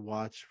beautiful to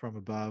watch from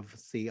above,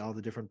 see all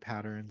the different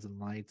patterns and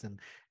lights and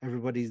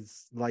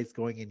everybody's lights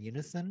going in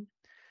unison.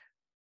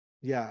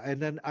 Yeah,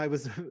 and then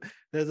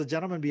there's a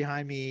gentleman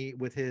behind me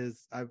with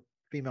his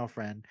female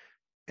friend,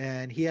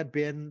 and he had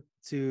been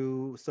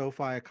to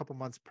SoFi a couple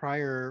months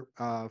prior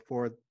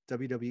for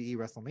WWE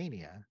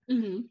WrestleMania.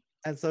 Mm-hmm.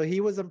 And so he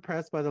was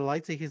impressed by the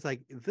lights. He's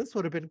like, this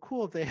would have been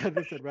cool if they had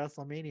this at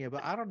WrestleMania,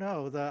 but I don't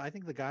know. I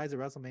think the guys at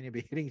WrestleMania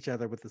be hitting each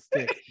other with the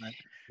sticks.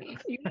 But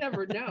You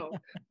never know.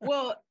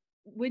 Well,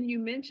 when you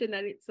mention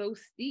that it's so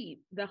steep,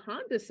 the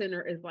Honda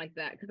Center is like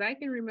that because I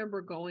can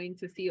remember going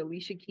to see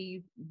Alicia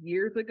Keys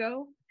years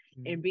ago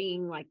and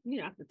being like,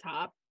 at the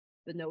top,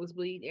 the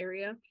nosebleed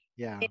area,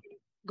 yeah, and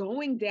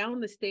going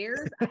down the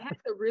stairs. I had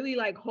to really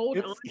like hold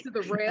on it's to the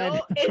and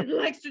rail and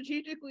like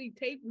strategically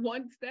take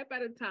one step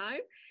at a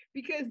time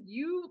because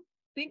you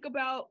think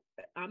about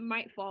I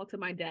might fall to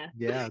my death.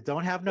 yeah,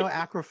 don't have no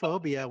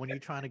acrophobia when you're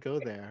trying to go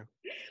there.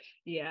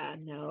 Yeah,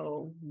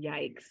 no,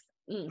 yikes.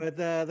 Mm. But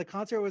the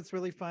concert was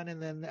really fun,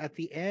 and then at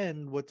the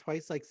end, what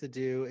Twice likes to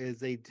do is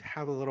they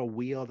have a little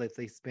wheel that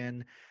they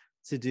spin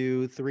to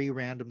do three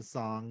random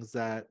songs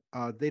that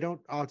they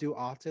don't all do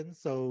often,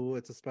 so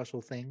it's a special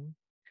thing.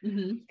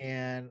 Hmm.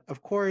 And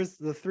of course,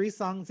 the three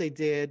songs they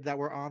did that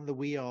were on the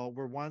wheel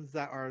were ones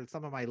that are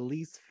some of my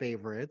least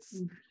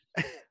favorites.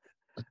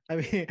 I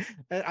mean,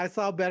 I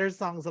saw better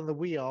songs on the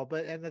wheel,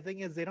 but and the thing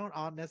is, they don't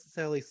all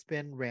necessarily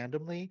spin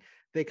randomly.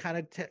 They kind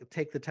of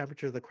take the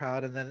temperature of the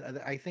crowd, and then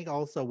I think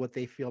also what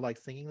they feel like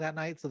singing that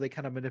night. So they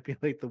kind of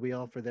manipulate the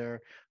wheel for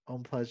their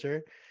own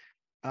pleasure.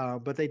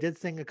 But they did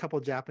sing a couple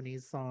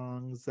Japanese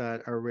songs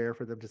that are rare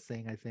for them to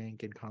sing, I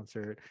think, in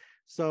concert.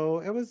 So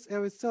it was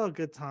still a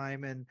good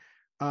time. And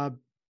uh,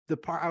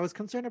 I was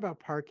concerned about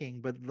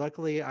parking, but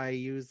luckily I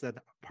used a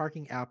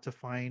parking app to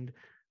find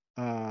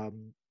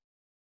um,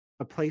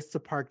 a place to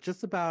park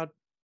just under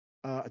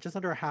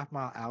a half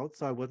mile out,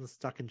 so I wasn't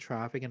stuck in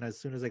traffic. And as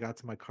soon as I got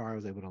to my car, I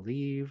was able to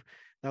leave.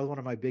 That was one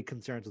of my big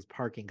concerns, was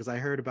parking, because I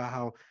heard about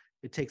how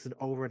it takes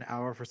over an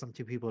hour for some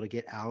two people to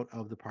get out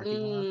of the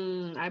parking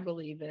lot. I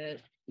believe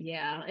it.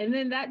 Yeah. And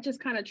then that just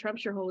kind of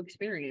trumps your whole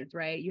experience,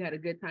 right? You had a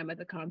good time at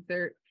the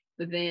concert,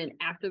 but then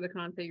after the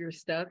concert, you're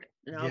stuck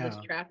in all this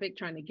Yeah. traffic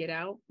trying to get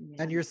out. Yeah.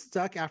 And you're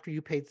stuck after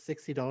you paid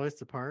 $60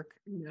 to park.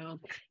 No.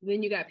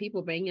 Then you got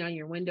people banging on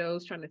your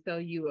windows trying to sell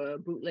you a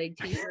bootleg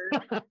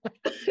t-shirt.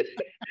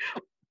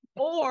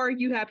 Or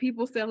you have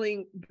people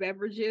selling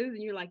beverages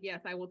and you're like,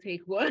 yes, I will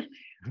take one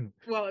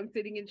while I'm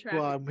sitting in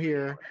Well, traffic. I'm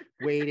here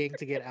waiting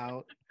to get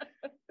out.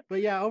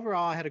 But yeah,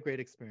 overall, I had a great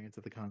experience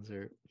at the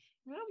concert.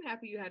 Well, I'm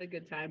happy you had a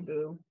good time,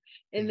 Boo.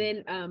 And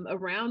then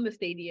around the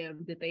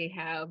stadium, did they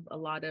have a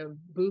lot of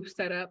booths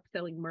set up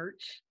selling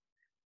merch?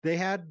 They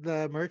had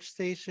the merch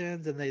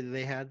stations, and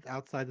they had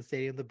outside the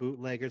stadium the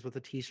bootleggers with the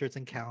t-shirts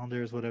and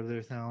calendars, whatever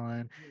they're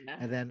selling. Yeah.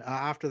 And then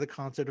after the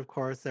concert, of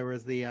course, there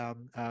was the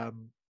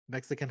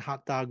Mexican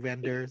hot dog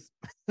vendors.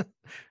 That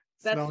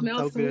Smelling so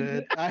smells so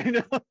good. good. I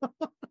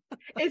know.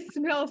 It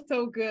smells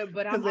so good,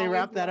 but Because I'm they always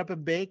wrap that up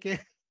in bacon.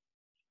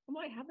 I'm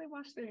like, how they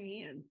wash their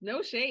hands?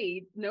 No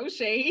shade, no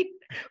shade.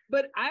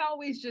 But I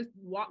always just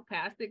walk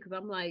past it because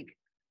I'm like,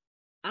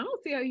 I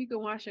don't see how you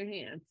can wash your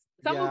hands.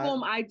 Some of Yeah.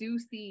 them I do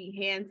see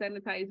hand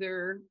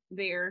sanitizer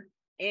there,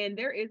 and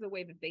there is a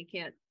way that they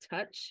can't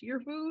touch your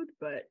food,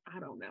 but I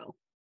don't know.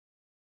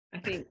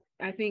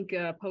 I think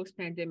post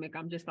pandemic,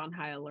 I'm just on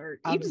high alert.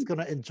 I'm just Even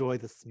gonna enjoy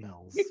the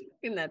smells.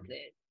 and that's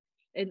it,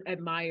 and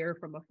admire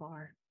from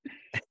afar.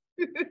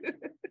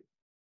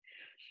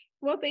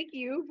 Well, thank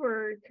you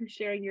for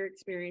sharing your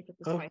experience at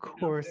the Of Spice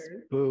course,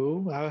 concert.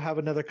 boo. I'll have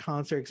another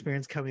concert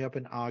experience coming up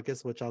in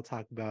August, which I'll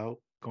talk about.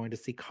 Going to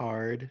see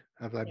Card,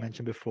 as I Yeah,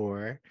 mentioned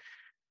before.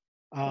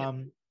 can't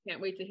Um,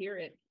 can't wait to hear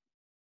it.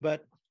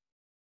 but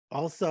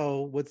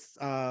also what's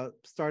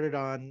started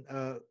on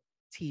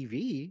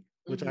TV,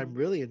 which I'm Mhm.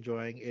 really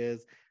enjoying,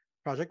 is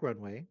Project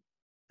Runway.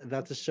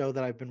 That's a show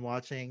that I've been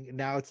watching.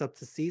 Now it's up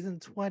to season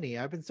 20.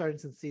 I've been starting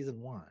since season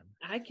 1.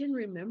 I can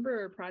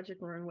remember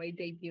Project Runway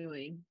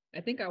debuting. I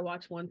think I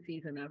watched one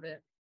season of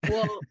it.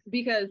 Well,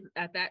 because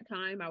at that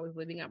time I was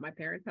living at my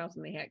parents' house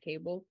and they had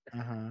cable.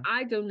 Uh-huh.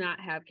 I do not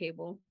have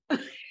cable.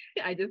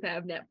 I just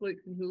have Netflix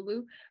and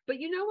Hulu. But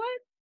you know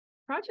what?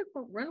 Project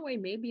Runway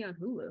may be on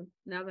Hulu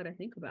now that I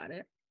think about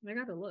it. I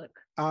got to look.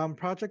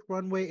 Project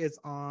Runway is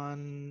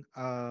on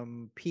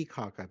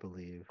Peacock, I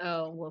believe.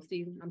 Oh, well,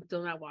 see, I'm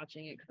still not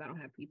watching it because I don't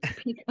have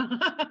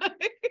Peacock.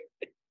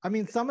 I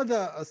mean, some of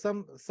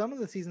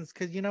the seasons,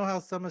 because you know how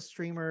some of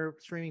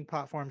streaming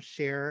platforms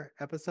share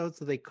episodes,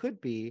 so they could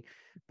be,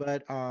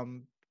 but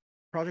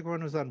Project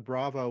One was on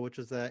Bravo, which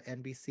is a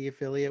NBC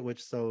affiliate,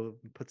 which so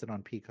puts it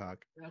on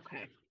Peacock.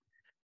 Okay.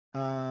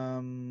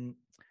 Um,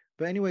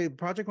 but anyway,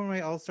 Project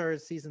Runway All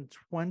Stars season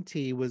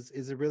 20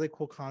 is a really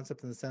cool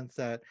concept in the sense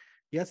that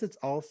yes, it's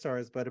All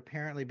Stars, but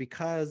apparently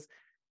because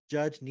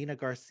Judge Nina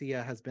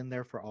Garcia has been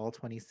there for all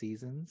 20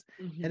 seasons.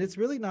 And it's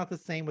really not the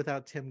same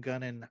without Tim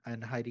Gunn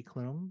and Heidi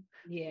Klum.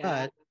 Yeah.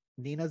 But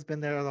Nina's been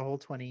there the whole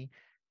 20.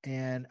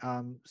 And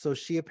so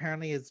she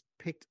apparently has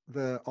picked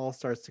the All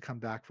Stars to come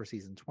back for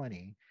season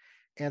 20.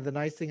 And the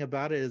nice thing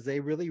about it is they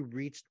really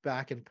reached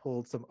back and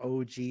pulled some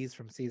OGs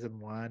from season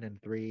 1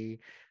 and 3.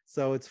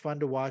 So it's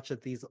fun to watch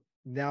that these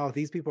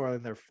people are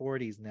in their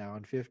 40s now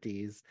and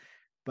 50s,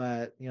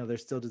 but they're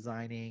still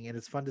designing, and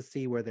it's fun to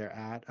see where they're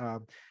at.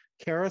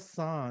 Kara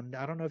San,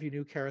 I don't know if you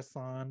knew Kara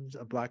San,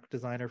 a black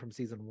designer from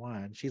season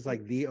 1. She's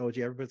like the OG.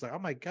 Everybody's like, oh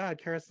my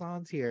God, Kara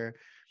San's here.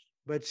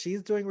 But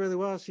she's doing really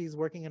well. She's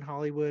working in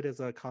Hollywood as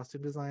a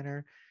costume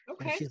designer,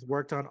 and Okay. she's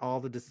worked on all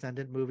the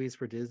Descendant movies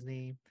for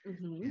Disney,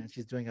 and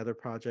she's doing other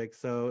projects.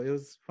 So it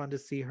was fun to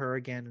see her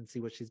again and see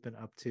what she's been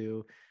up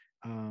to.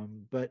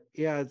 But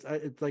yeah,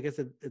 it's like I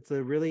said, it's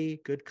a really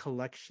good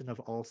collection of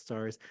all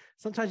stars.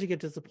 Sometimes you get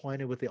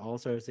disappointed with the all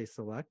stars they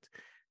select,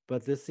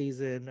 but this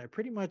season I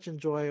pretty much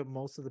enjoy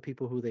most of the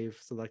people who they've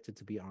selected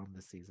to be on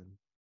this season.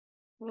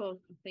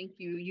 Well, thank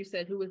you. You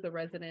said who was the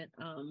resident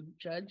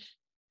judge?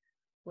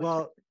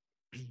 Well,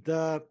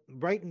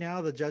 right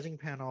now the judging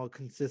panel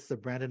consists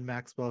of Brandon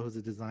Maxwell, who's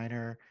a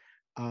designer,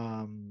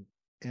 and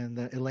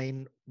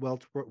Elaine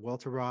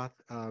Welteroth,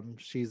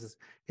 she's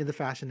in the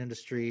fashion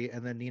industry,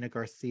 and then Nina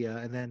Garcia,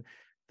 and then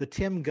the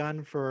Tim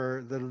Gunn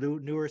for the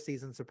newer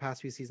seasons, the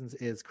past few seasons,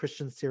 is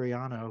Christian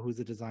Siriano, who's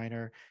a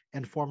designer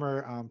and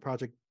former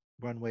Project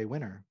runway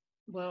winner.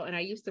 Well, and I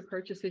used to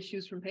purchase his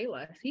shoes from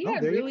Payless. He Oh,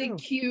 had there you really go.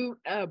 cute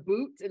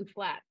boots and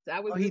flats. I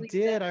Oh, was he really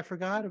did. sad. I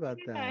forgot about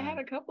Yeah, I had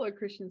that. a couple of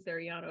Christian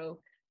Siriano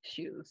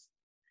shoes.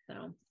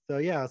 So, So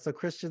yeah, so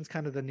Christian's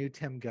kind of the new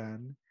Tim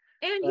Gunn,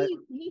 and but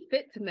he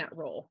fits in that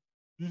role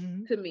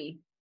mhm. to me.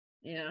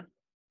 Yeah.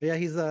 Yeah,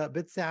 he's a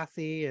bit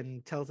sassy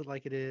and tells it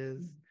like it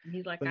is.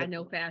 He's like, I But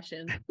know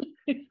fashion.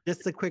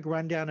 just a quick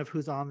rundown of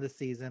who's on this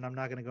season. I'm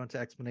not going to go into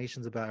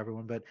explanations about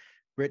everyone, but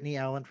Brittany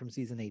Allen from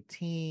season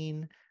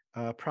 18,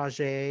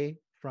 Prajay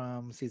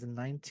from season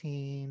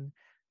 19,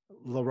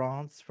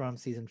 Laurence from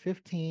season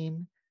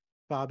 15,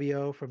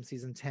 Fabio from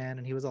season 10,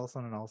 and he was also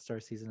on an all-star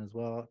season as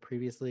well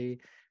previously.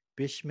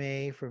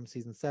 Bishme from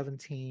season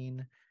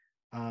 17,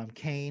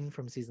 Kane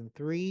from season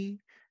 3,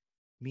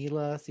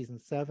 Mila season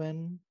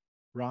 7,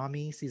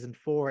 Rami season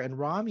 4, and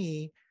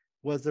Rami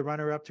was the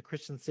runner-up to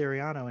Christian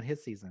Siriano in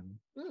his season.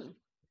 Mm.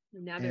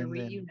 Now they're And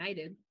then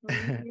reunited.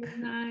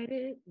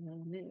 Reunited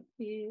and it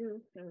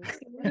feels so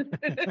good.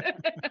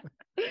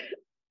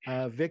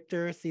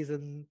 Victor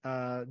season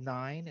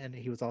 9, and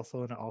he was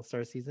also in an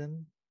all-star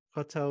season.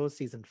 Koto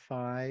season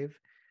 5,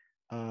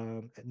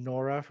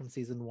 Nora from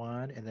season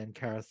 1, and then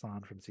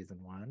Karasan from season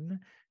 1,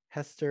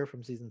 Hester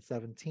from season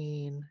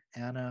 17,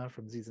 Anna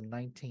from season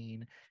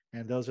 19,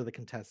 and those are the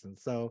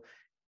contestants. So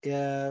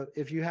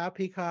if you have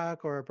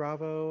Peacock or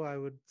Bravo, I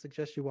would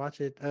suggest you watch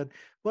it.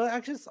 Well,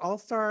 actually, it's All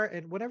Star,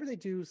 and whenever they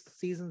do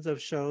seasons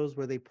of shows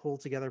where they pull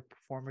together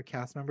former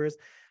cast members,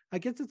 I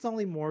guess it's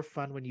only more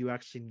fun when you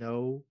actually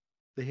know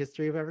the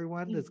history of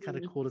everyone. It's kind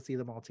of Mhm. cool to see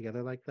them all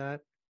together like that.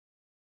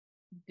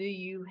 Do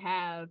you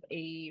have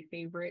a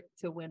favorite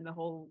to win the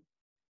whole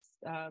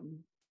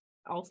um,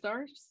 All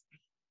Stars?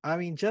 I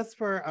mean, just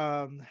for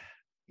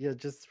yeah,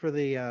 just for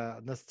the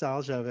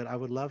nostalgia of it, I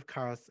would love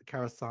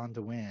Karasan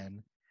to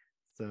win.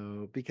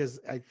 So because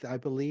I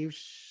believe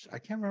I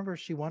can't remember if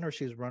she won or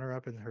she was runner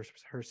up in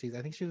her season.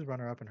 I think she was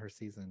runner up in her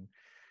season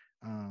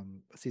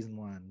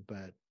 1,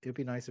 but it'd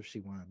be nice if she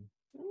won.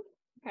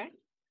 Okay.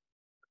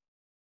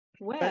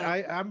 But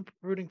Well, I'm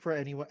rooting for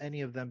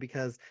any of them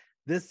because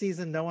this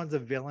season no one's a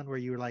villain where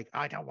you're like,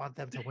 I don't want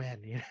them to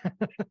win. You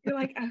know? you're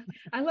like,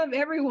 I love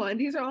everyone.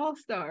 These are all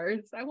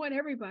stars. I want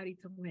everybody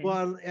to win.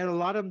 Well, and a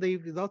lot of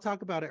them they'll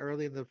talk about it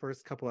early in the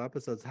first couple of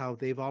episodes how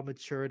they've all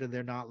matured and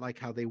they're not like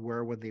how they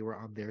were when they were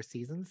on their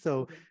season.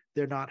 So Okay.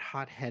 they're not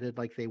hot-headed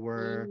like they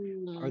were,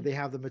 or Mm. they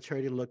have the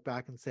maturity to look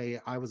back and say,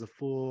 I was a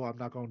fool. I'm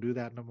not going to do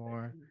that no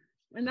more.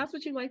 And that's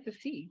what you like to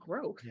see,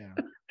 growth. Yeah,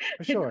 for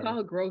It's sure.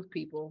 called growth,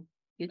 people.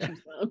 Get you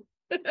some.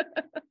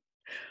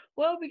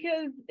 Well,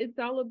 because it's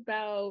all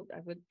about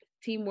with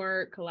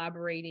teamwork,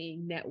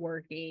 collaborating,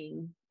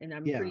 networking, and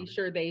I'm Yeah. pretty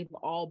sure they've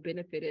all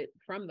benefited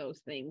from those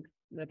things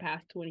in the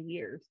past 20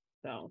 years.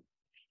 So,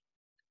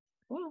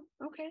 well,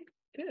 okay,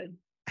 good.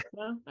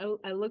 Well,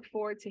 I look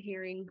forward to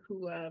hearing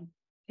who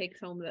takes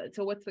home the.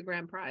 So, what's the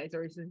grand prize,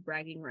 or is this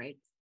bragging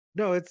rights?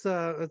 No, it's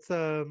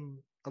a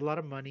lot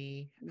of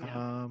money.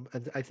 Yeah.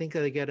 And I think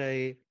they get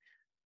a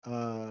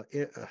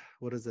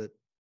what is it?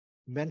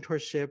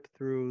 Mentorship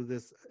through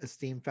this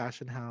esteemed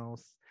fashion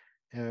house,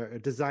 a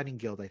designing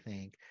guild, I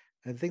think,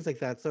 and things like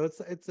that. So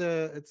it's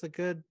a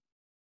good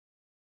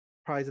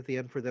prize at the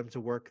end for them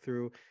to work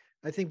through.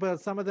 I think, but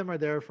some of them are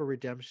there for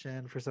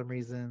redemption for some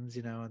reasons,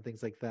 and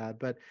things like that.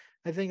 But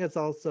I think it's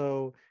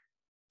also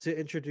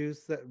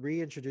to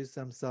reintroduce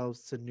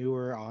themselves to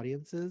newer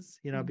audiences,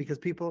 because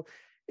people,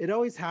 it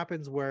always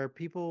happens where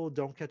people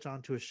don't catch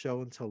on to a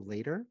show until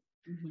later.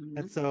 Mm-hmm.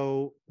 And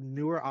so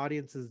newer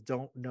audiences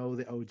don't know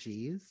the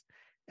OGs.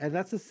 And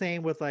that's the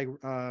same with like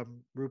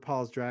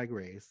RuPaul's Drag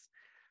Race.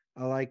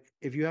 Like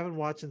if you haven't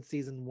watched in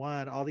season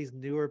 1, all these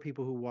newer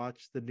people who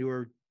watch the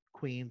newer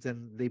queens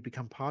and they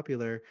become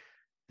popular,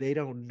 they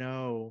don't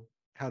know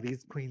how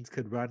these queens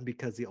could run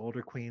because the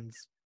older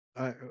queens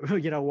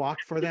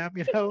walked for them,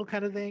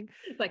 kind of thing.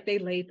 It's like they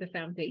laid the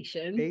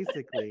foundation.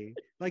 Basically,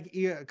 like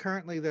yeah,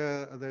 currently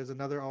there's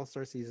another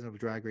all-star season of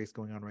Drag Race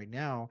going on right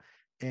now,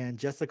 and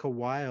Jessica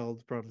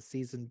Wilde from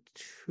season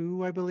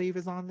 2, I believe,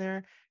 is on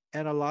there.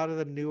 And a lot of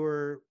the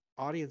newer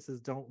audiences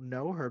don't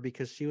know her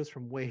because she was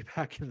from way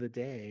back in the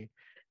day.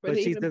 Were But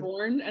they she's even the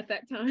born at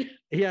that time?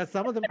 yeah,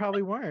 some of them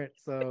probably weren't.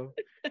 So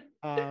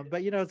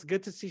but it's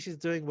good to see she's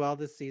doing well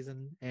this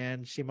season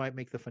and she might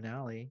make the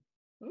finale.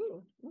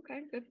 Ooh,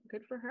 okay, good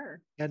for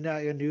her. And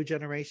a new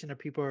generation of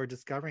people are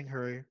discovering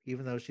her,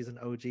 even though she's an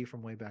OG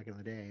from way back in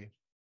the day.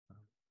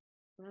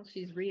 Well,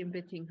 she's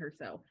reinventing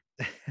herself,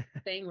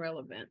 staying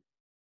relevant.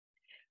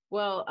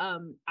 Well,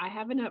 I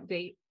have an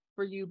update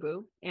for you,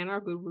 Boo, and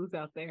our Boo Boos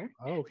out there.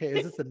 Oh, okay.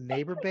 Is this a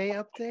Neighbor Bay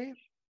update?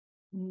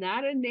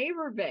 Not a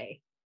neighbor bay,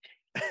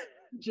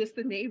 just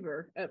a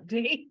neighbor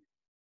update.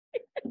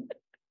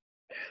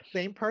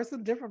 Same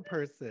person, different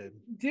person.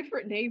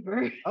 Different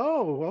neighbor.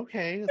 Oh,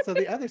 okay. So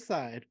the other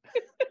side.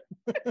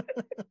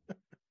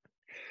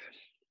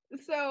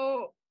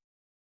 So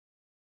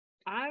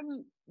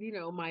I'm,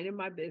 minding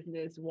my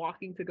business,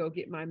 walking to go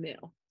get my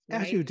mail,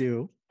 As right? you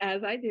do.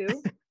 As I do,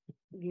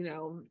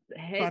 Trying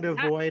head to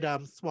not avoid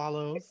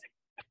swallows.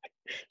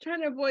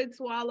 Trying to avoid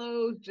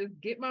swallows, just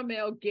get my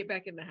mail, get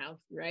back in the house,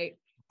 right?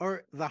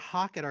 Or the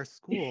hawk at our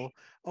school.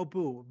 Oh,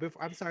 boo.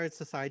 I'm sorry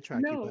to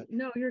sidetrack you, No, but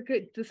no, you're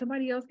good. Did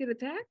somebody else get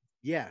attacked?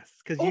 yes,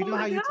 because Oh you know my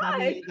how you told God.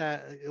 me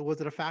that was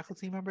it a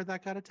faculty member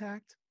that got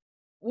attacked?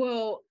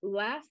 Well,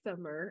 last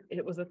summer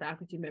it was a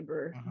faculty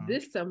member. Uh-huh.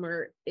 This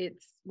summer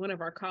it's one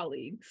of our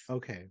colleagues.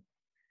 Okay.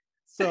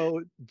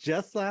 So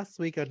just last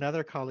week,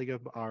 another colleague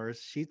of ours,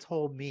 she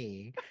told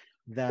me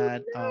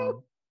that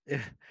Oh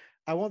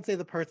I won't say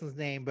the person's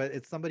name, but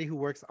it's somebody who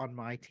works on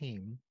my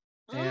team.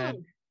 no.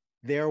 And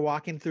they're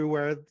walking through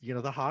where,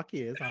 the hawk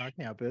is on our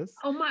campus.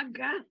 Oh my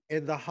God.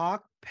 And the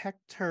hawk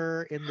pecked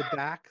her in the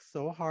back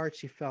so hard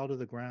she fell to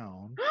the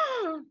ground.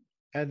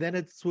 And then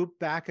it swooped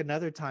back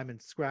another time and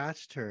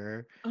scratched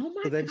her. Oh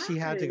So my then she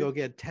had to God. go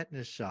get a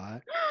tetanus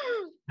shot.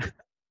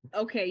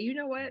 Okay, you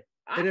know what?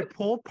 And it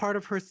pulled part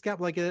of her scalp,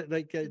 like it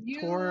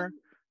tore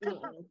You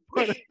uh-uh.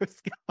 part of her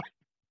scalp.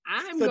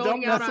 I'm So don't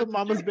going out mess on with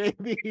mama's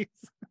babies.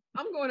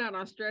 I'm going out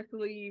on stress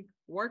leave,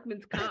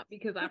 workman's comp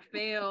because I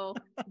fail.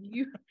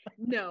 You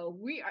no,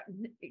 we are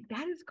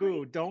that is Ooh,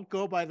 crazy. don't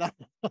go by the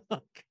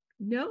hook.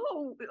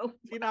 No,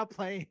 You're not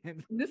playing.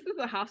 this is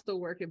a hostile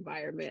work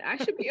environment. I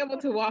should be able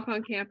to walk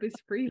on campus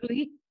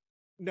freely.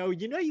 No,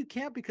 you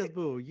can't because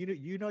boo,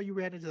 you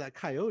ran into that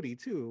coyote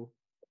too.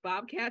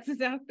 Bobcats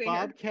is out there,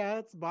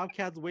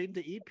 Bobcats waiting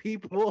to eat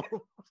people.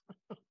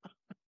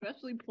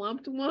 especially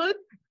plumped ones.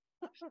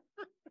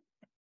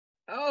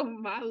 Oh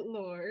my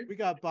lord. We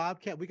got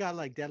bobcat. We got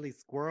like deadly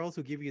squirrels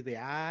who give you the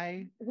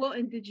eye. Well,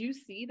 and did you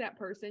see that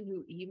person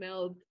who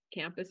emailed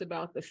campus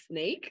about the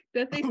snake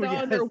that they Oh saw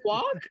on their yes,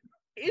 walk?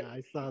 yeah,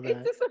 I saw It's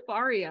that. a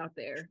safari out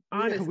there, We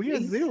a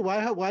honestly. zoo.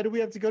 Why do we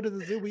have to go to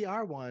the zoo? We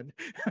are one.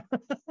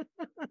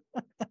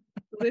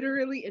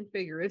 Literally and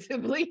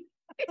figuratively.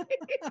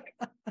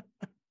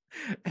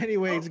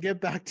 Anyways, Oh, get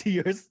back to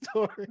your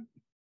story.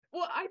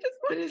 well, I just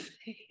want to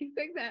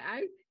say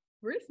that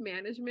risk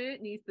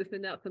management needs to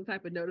send out some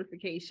type of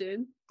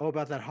notification. Oh,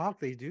 about that hawk,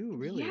 they do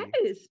really.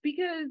 Yes,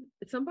 because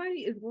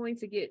somebody is going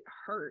to get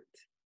hurt.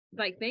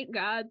 Like, thank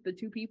God the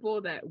two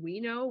people that we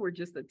know were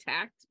just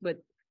attacked, but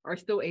are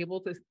still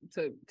able to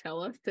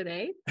tell us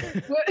today.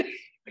 But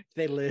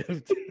They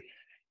lived.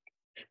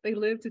 they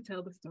live to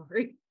tell the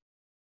story.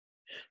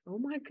 Oh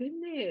my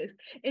goodness!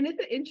 And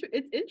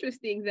it's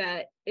interesting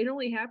that it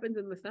only happens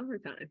in the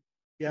summertime.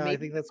 Yeah, I Maybe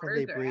think the that's when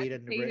they birds are breed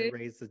and agitated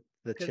raise the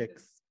because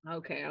chicks.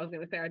 okay, I was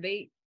gonna say, are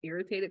they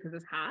irritated because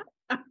it's hot?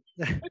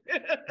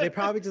 They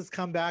probably just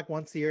come back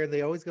once a year and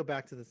they always go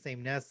back to the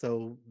same nest.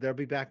 So they'll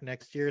be back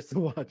next year. So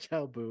watch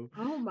out, boo.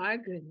 Oh my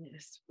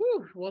goodness.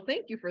 Whew. Well,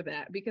 thank you for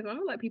that because I'm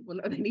gonna let people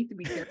know they need to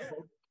be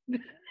careful.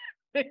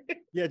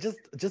 Yeah, just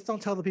don't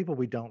tell the people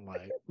we don't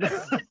like.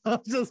 I'm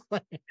just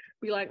like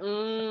Be like,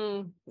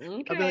 I'll be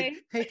like, okay,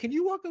 hey, can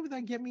you walk over there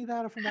and get me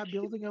that from that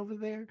building over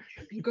there?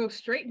 you go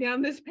straight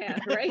down this path,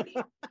 right?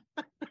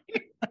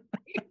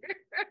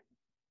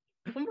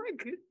 Oh my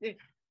goodness.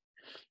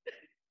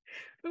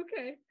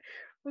 Okay.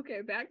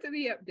 Okay, back to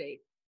the update.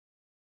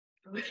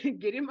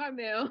 Get in my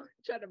mail,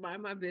 try to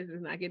mind my business,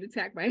 not get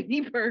attacked by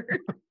any bird.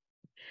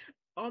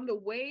 On the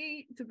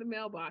way to the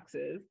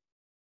mailboxes,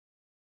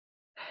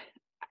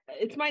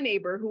 it's my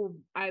neighbor who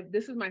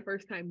this is my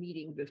first time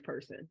meeting this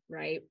person,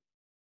 right?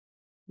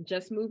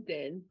 Just moved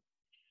in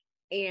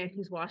and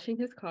he's washing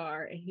his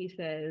car and he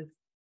says,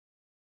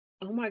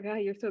 "Oh my God,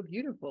 you're so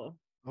beautiful."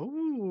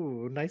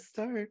 Oh, nice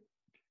start.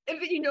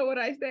 And then you know what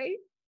I say?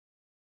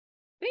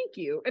 "Thank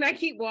you." And I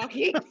keep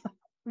walking.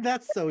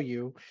 That's so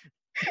you.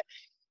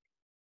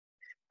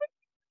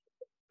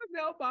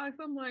 Mailbox.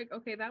 I'm like,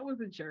 okay, that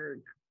was a jerk.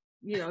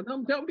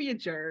 Don't be a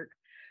jerk.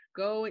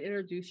 Go and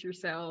introduce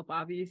yourself.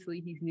 Obviously,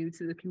 he's new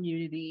to the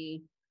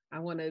community. I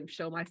want to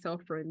show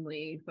myself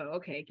friendly. So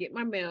okay, get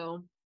my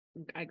mail.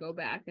 I go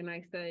back and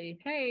I say,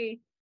 hey,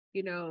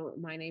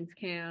 my name's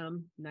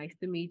Cam. Nice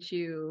to meet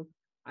you.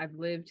 I've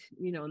lived,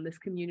 in this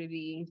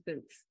community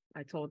since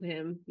I told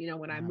him,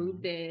 when I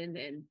moved in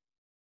and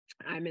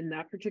I'm in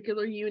that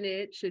particular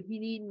unit. Should he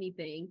need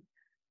anything?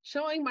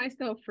 Showing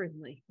myself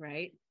friendly,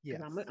 right?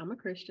 Because Yes. I'm a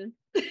Christian.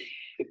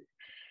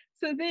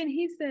 So then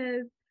he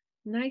says,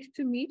 "Nice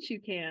to meet you,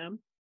 Cam.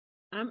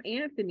 I'm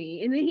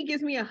Anthony." And then he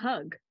gives me a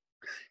hug.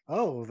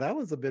 Oh, that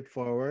was a bit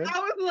forward. I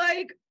was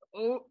like,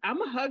 "Oh,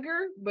 I'm a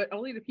hugger, but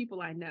only the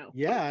people I know."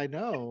 Yeah, I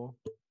know.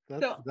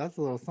 So That's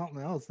a little something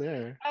else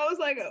there. I was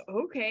like,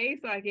 okay.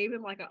 So I gave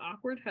him like an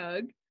awkward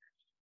hug.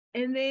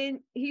 And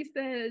then he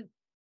said,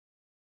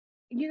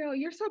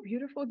 "You're so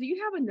beautiful. Do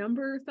you have a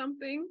number or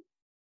something?"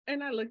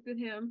 And I looked at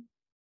him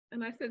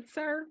and I said,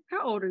 "Sir,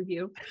 how old are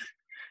you?"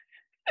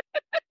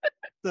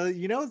 So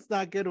it's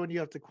not good when you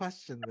have to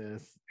question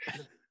this.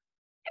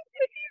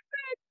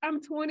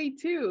 "I'm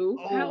 22.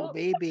 Oh,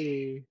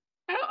 baby.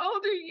 How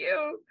old are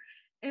you?"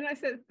 And I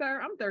said, "Sir,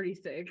 I'm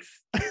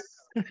 36.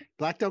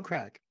 Black don't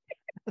crack.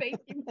 Thank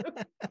you."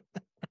 And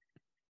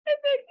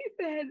then he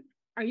said,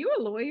 "Are you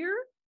a lawyer?"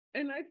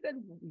 And I said,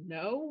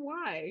 "No,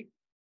 why?"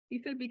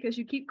 He said, "Because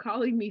you keep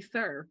calling me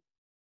sir."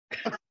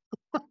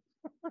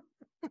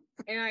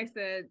 And I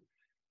said,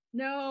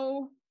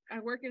 "No, I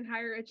work in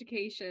higher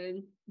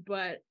education,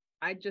 but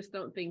I just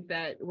don't think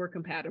that we're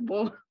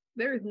compatible.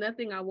 There is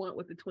nothing I want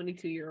with a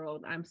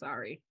 22-year-old. I'm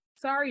sorry.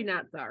 Sorry,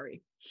 not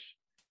sorry.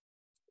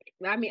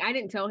 I mean, I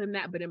didn't tell him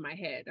that, but in my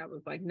head, I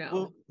was like, no.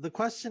 Well, the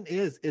question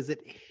is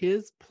it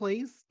his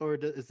place or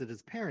is it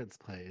his parents'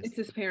 place? It's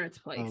his parents'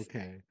 place.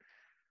 Okay.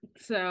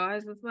 So I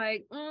was just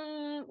like,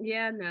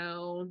 yeah,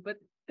 no, but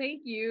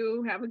thank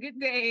you. Have a good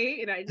day.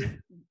 And I just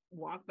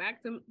walked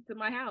back to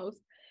my house.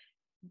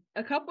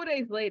 A couple of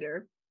days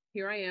later,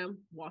 here I am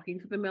walking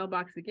to the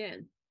mailbox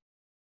again.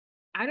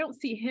 I don't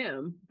see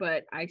him,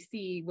 but I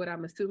see what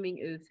I'm assuming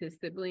is his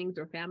siblings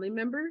or family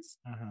members.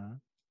 Uh-huh.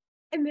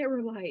 And they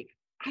were like,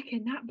 I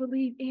cannot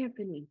believe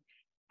Anthony.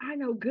 I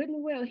know good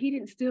and well he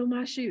didn't steal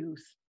my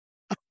shoes.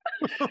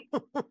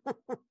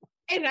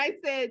 And I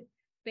said,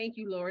 thank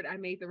you, Lord. I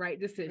made the right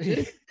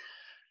decision.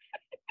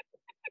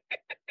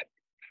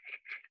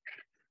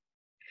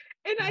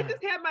 And I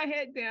just had my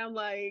head down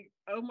like,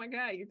 oh my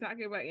God, you're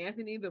talking about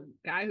Anthony, the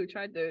guy who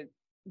tried to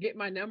get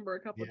my number a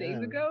couple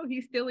days ago.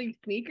 He's stealing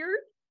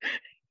sneakers.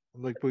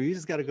 I'm like, well, you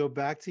just got to go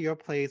back to your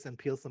place and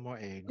peel some more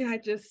eggs.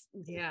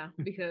 Yeah,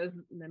 because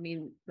I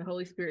mean, the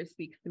Holy Spirit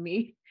speaks to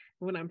me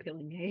when I'm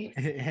peeling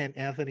eggs. And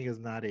Anthony is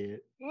not it.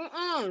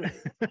 I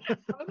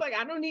was like,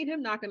 I don't need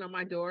him knocking on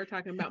my door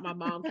talking about my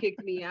mom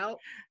kicked me out.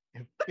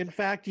 In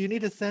fact, you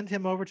need to send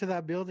him over to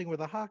that building where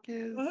the hawk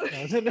is.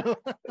 No.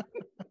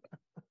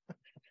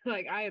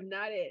 Like, I am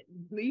not it.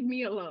 Leave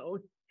me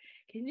alone.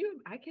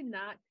 I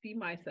cannot see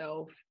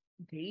myself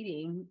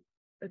dating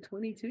a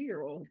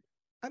 22-year-old.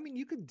 I mean,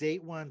 you could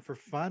date one for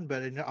fun,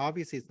 but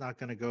obviously it's not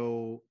going to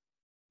go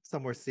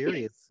somewhere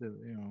serious. So.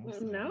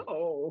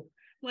 No.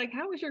 Like,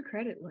 how is your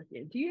credit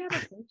looking? Do you have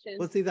a pension?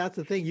 Well, see, that's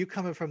the thing. You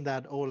coming from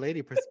that old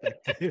lady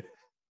perspective.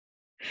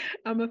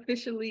 I'm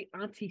officially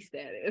auntie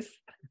status.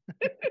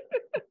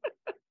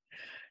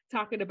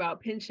 Talking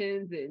about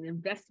pensions and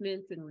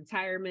investments and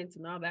retirements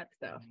and all that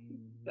stuff.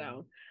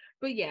 So,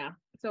 but yeah,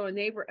 so a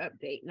neighbor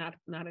update, not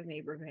a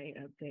neighbor day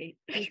update.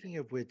 Speaking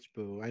of which,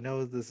 Boo, I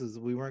know this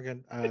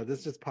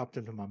just popped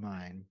into my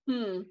mind.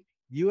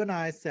 You and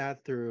I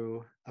sat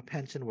through a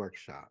pension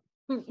workshop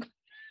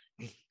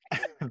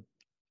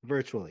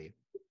virtually.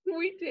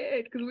 We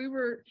did, because we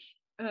were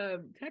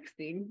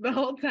texting the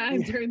whole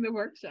time during the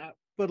workshop.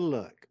 But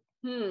look,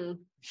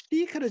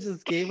 she could have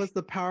just gave us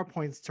the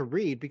PowerPoints to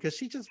read because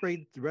she just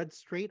read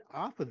straight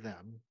off of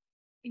them.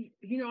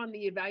 On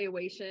the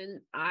evaluation,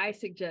 I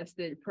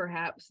suggested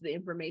perhaps the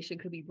information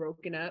could be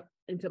broken up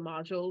into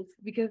modules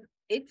because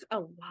it's a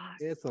lot.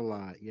 It's a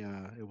lot.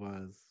 Yeah, it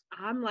was.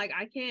 I'm like,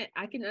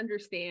 I can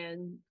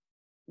understand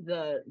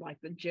the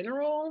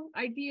general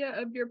idea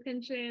of your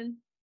pension,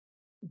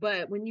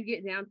 but when you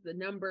get down to the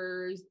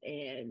numbers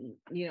and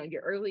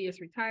your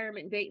earliest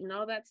retirement date and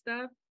all that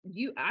stuff,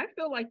 I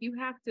feel like you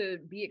have to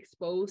be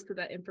exposed to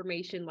that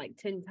information like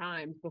 10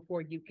 times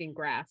before you can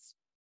grasp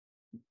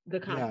the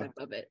concept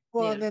of it.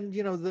 Well, and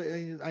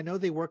then I know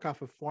they work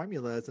off of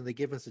formulas and they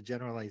give us a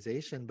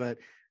generalization, but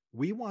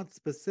we want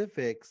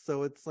specifics.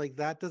 So it's like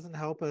that doesn't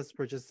help us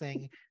for just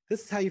saying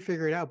this is how you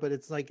figure it out, but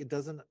it's like it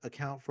doesn't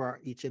account for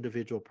each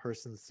individual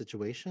person's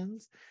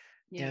situations.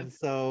 Yeah. And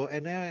so,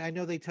 and I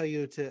know they tell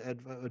you to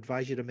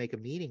advise you to make a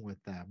meeting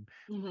with them,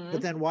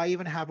 but then why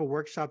even have a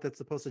workshop that's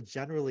supposed to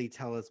generally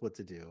tell us what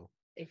to do?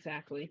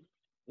 Exactly.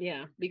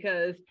 Yeah,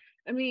 because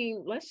I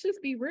mean, let's just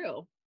be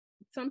real.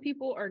 Some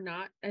people are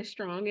not as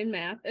strong in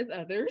math as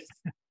others.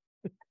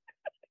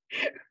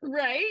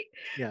 Right?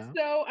 Yeah.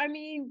 So, I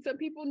mean, some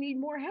people need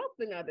more help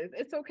than others.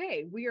 It's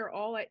okay. We are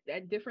all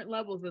at different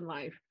levels in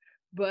life,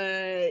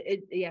 but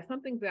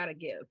something's got to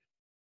give.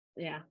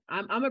 Yeah,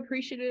 I'm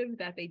appreciative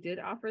that they did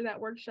offer that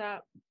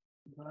workshop,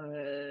 but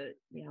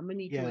I'm gonna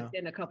need to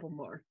attend a couple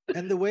more.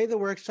 And the way the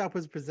workshop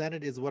was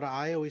presented is what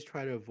I always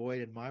try to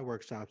avoid in my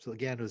workshops. So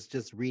again, it was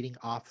just reading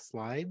off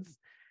slides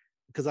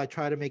because I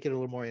try to make it a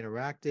little more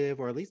interactive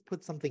or at least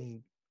put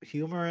something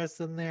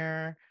humorous in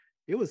there.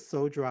 It was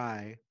so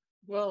dry.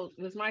 Well,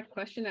 was my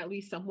question at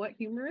least somewhat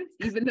humorous,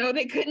 even though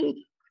they couldn't?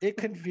 It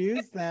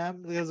confused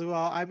them because,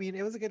 well, I mean,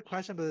 it was a good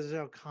question, but there's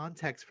no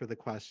context for the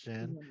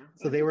question. Yeah.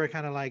 So they were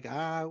kind of like,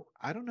 I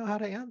don't know how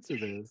to answer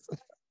this.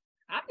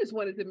 I just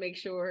wanted to make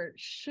sure,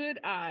 should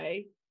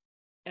I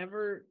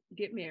ever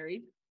get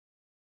married?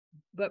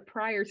 But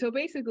prior, so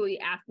basically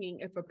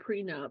asking if a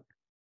prenup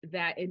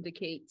that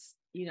indicates,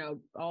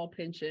 all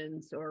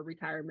pensions or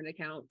retirement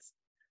accounts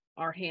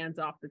are hands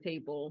off the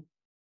table.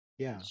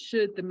 Yeah.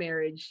 Should the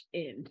marriage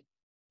end?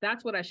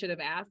 That's what I should have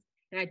asked.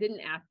 And I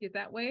didn't ask it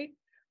that way.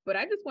 But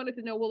I just wanted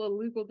to know, will a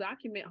legal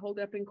document hold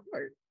up in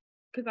court?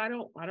 Because I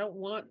don't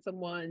want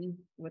someone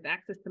with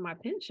access to my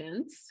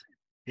pensions.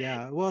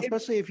 Yeah, well,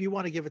 especially if you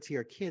want to give it to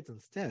your kids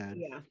instead.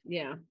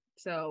 Yeah.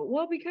 So,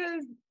 well,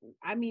 because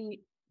I mean,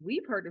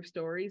 we've heard of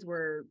stories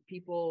where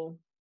people,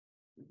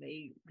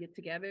 they get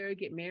together,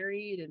 get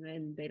married, and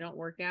then they don't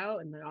work out,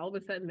 and then all of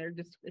a sudden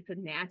it's a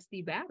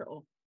nasty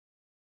battle.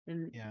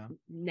 And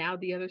now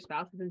the other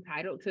spouse is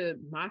entitled to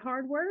my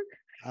hard work.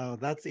 Oh,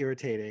 that's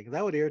irritating.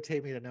 That would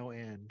irritate me to no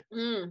end.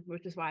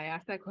 Which is why I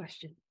asked that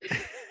question.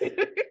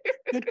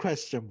 Good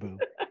question, Boo.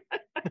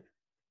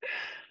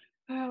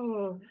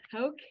 Oh,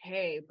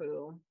 okay,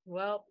 boo.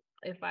 Well,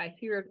 if I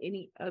hear of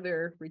any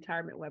other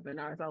retirement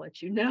webinars, I'll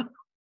let you know.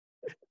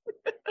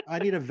 I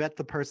need to vet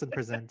the person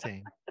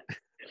presenting.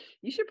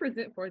 You should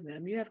present for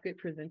them. You have good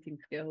presenting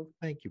skills.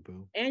 Thank you,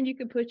 boo. And you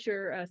can put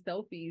your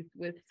selfies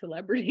with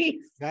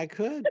celebrities. I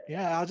could.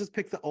 Yeah, I'll just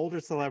pick the older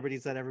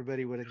celebrities that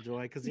everybody would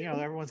enjoy because,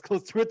 everyone's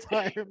close to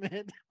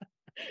retirement.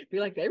 Be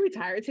like, they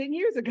retired 10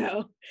 years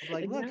ago. I'm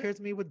like, And look, now, here's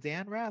me with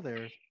Dan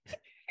Rather.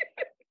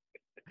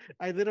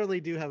 I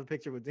literally do have a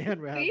picture with Dan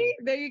Rather. see,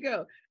 there you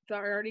go. It's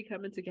already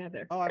coming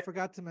together. Oh, I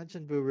forgot to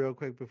mention Boo real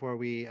quick before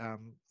we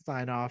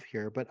sign off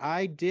here. But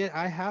I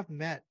have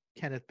met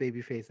Kenneth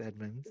Babyface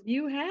Edmonds.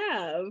 You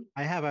have.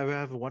 I have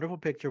a wonderful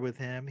picture with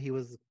him. He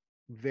was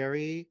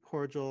very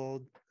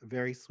cordial,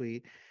 very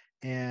sweet.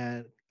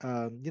 And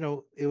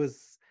it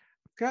was,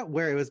 I forgot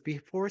where it was,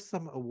 before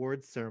some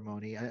awards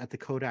ceremony at the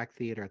Kodak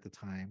Theater at the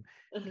time.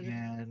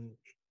 And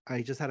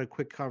I just had a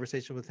quick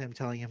conversation with him,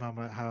 telling him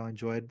how I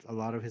enjoyed a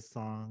lot of his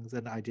songs,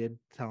 and I did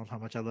tell him how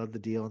much I loved the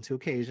deal on 2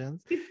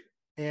 occasions.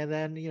 And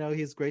then,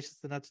 he's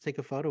gracious enough to take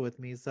a photo with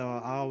me, so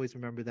I always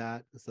remember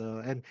that.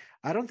 So, and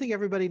I don't think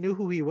everybody knew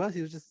who he was.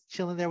 He was just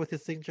chilling there with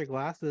his signature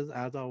glasses,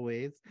 as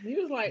always. He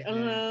was like,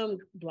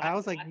 black I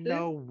was like, glasses,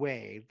 no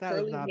way, that is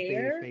curly not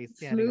hair, Babyface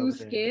standing over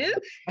smooth there.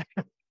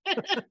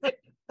 skin.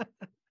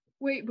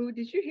 Wait, Boo,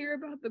 did you hear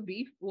about the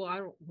beef? Well, I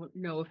don't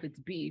know if it's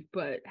beef,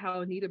 but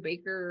how Anita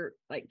Baker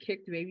like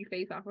kicked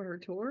Babyface off of her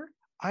tour?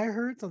 I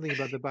heard something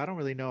about that, but I don't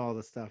really know all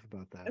the stuff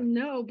about that.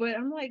 No, but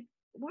I'm like,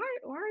 why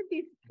are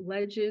these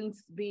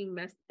legends being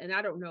messed? And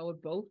I don't know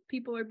if both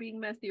people are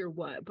being messy or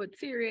what, but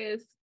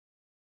serious.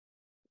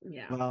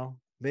 Yeah. Well,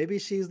 maybe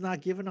she's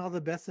not giving all the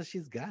best that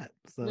she's got.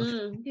 So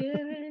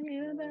Giving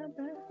you the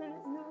best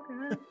that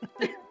you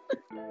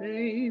got,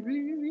 baby.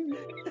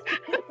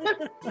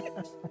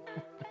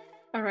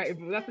 All right,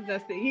 Boo, that's the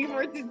best thing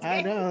for today.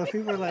 I know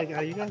people are like, "Oh,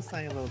 you guys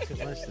saying a little too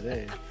much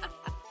today."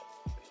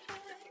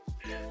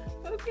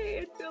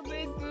 Okay, until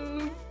then,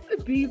 Boo,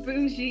 be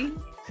bougie.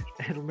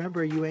 And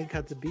remember, you ain't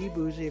got to be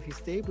bougie if you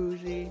stay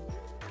bougie.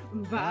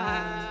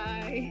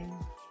 Bye.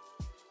 Bye.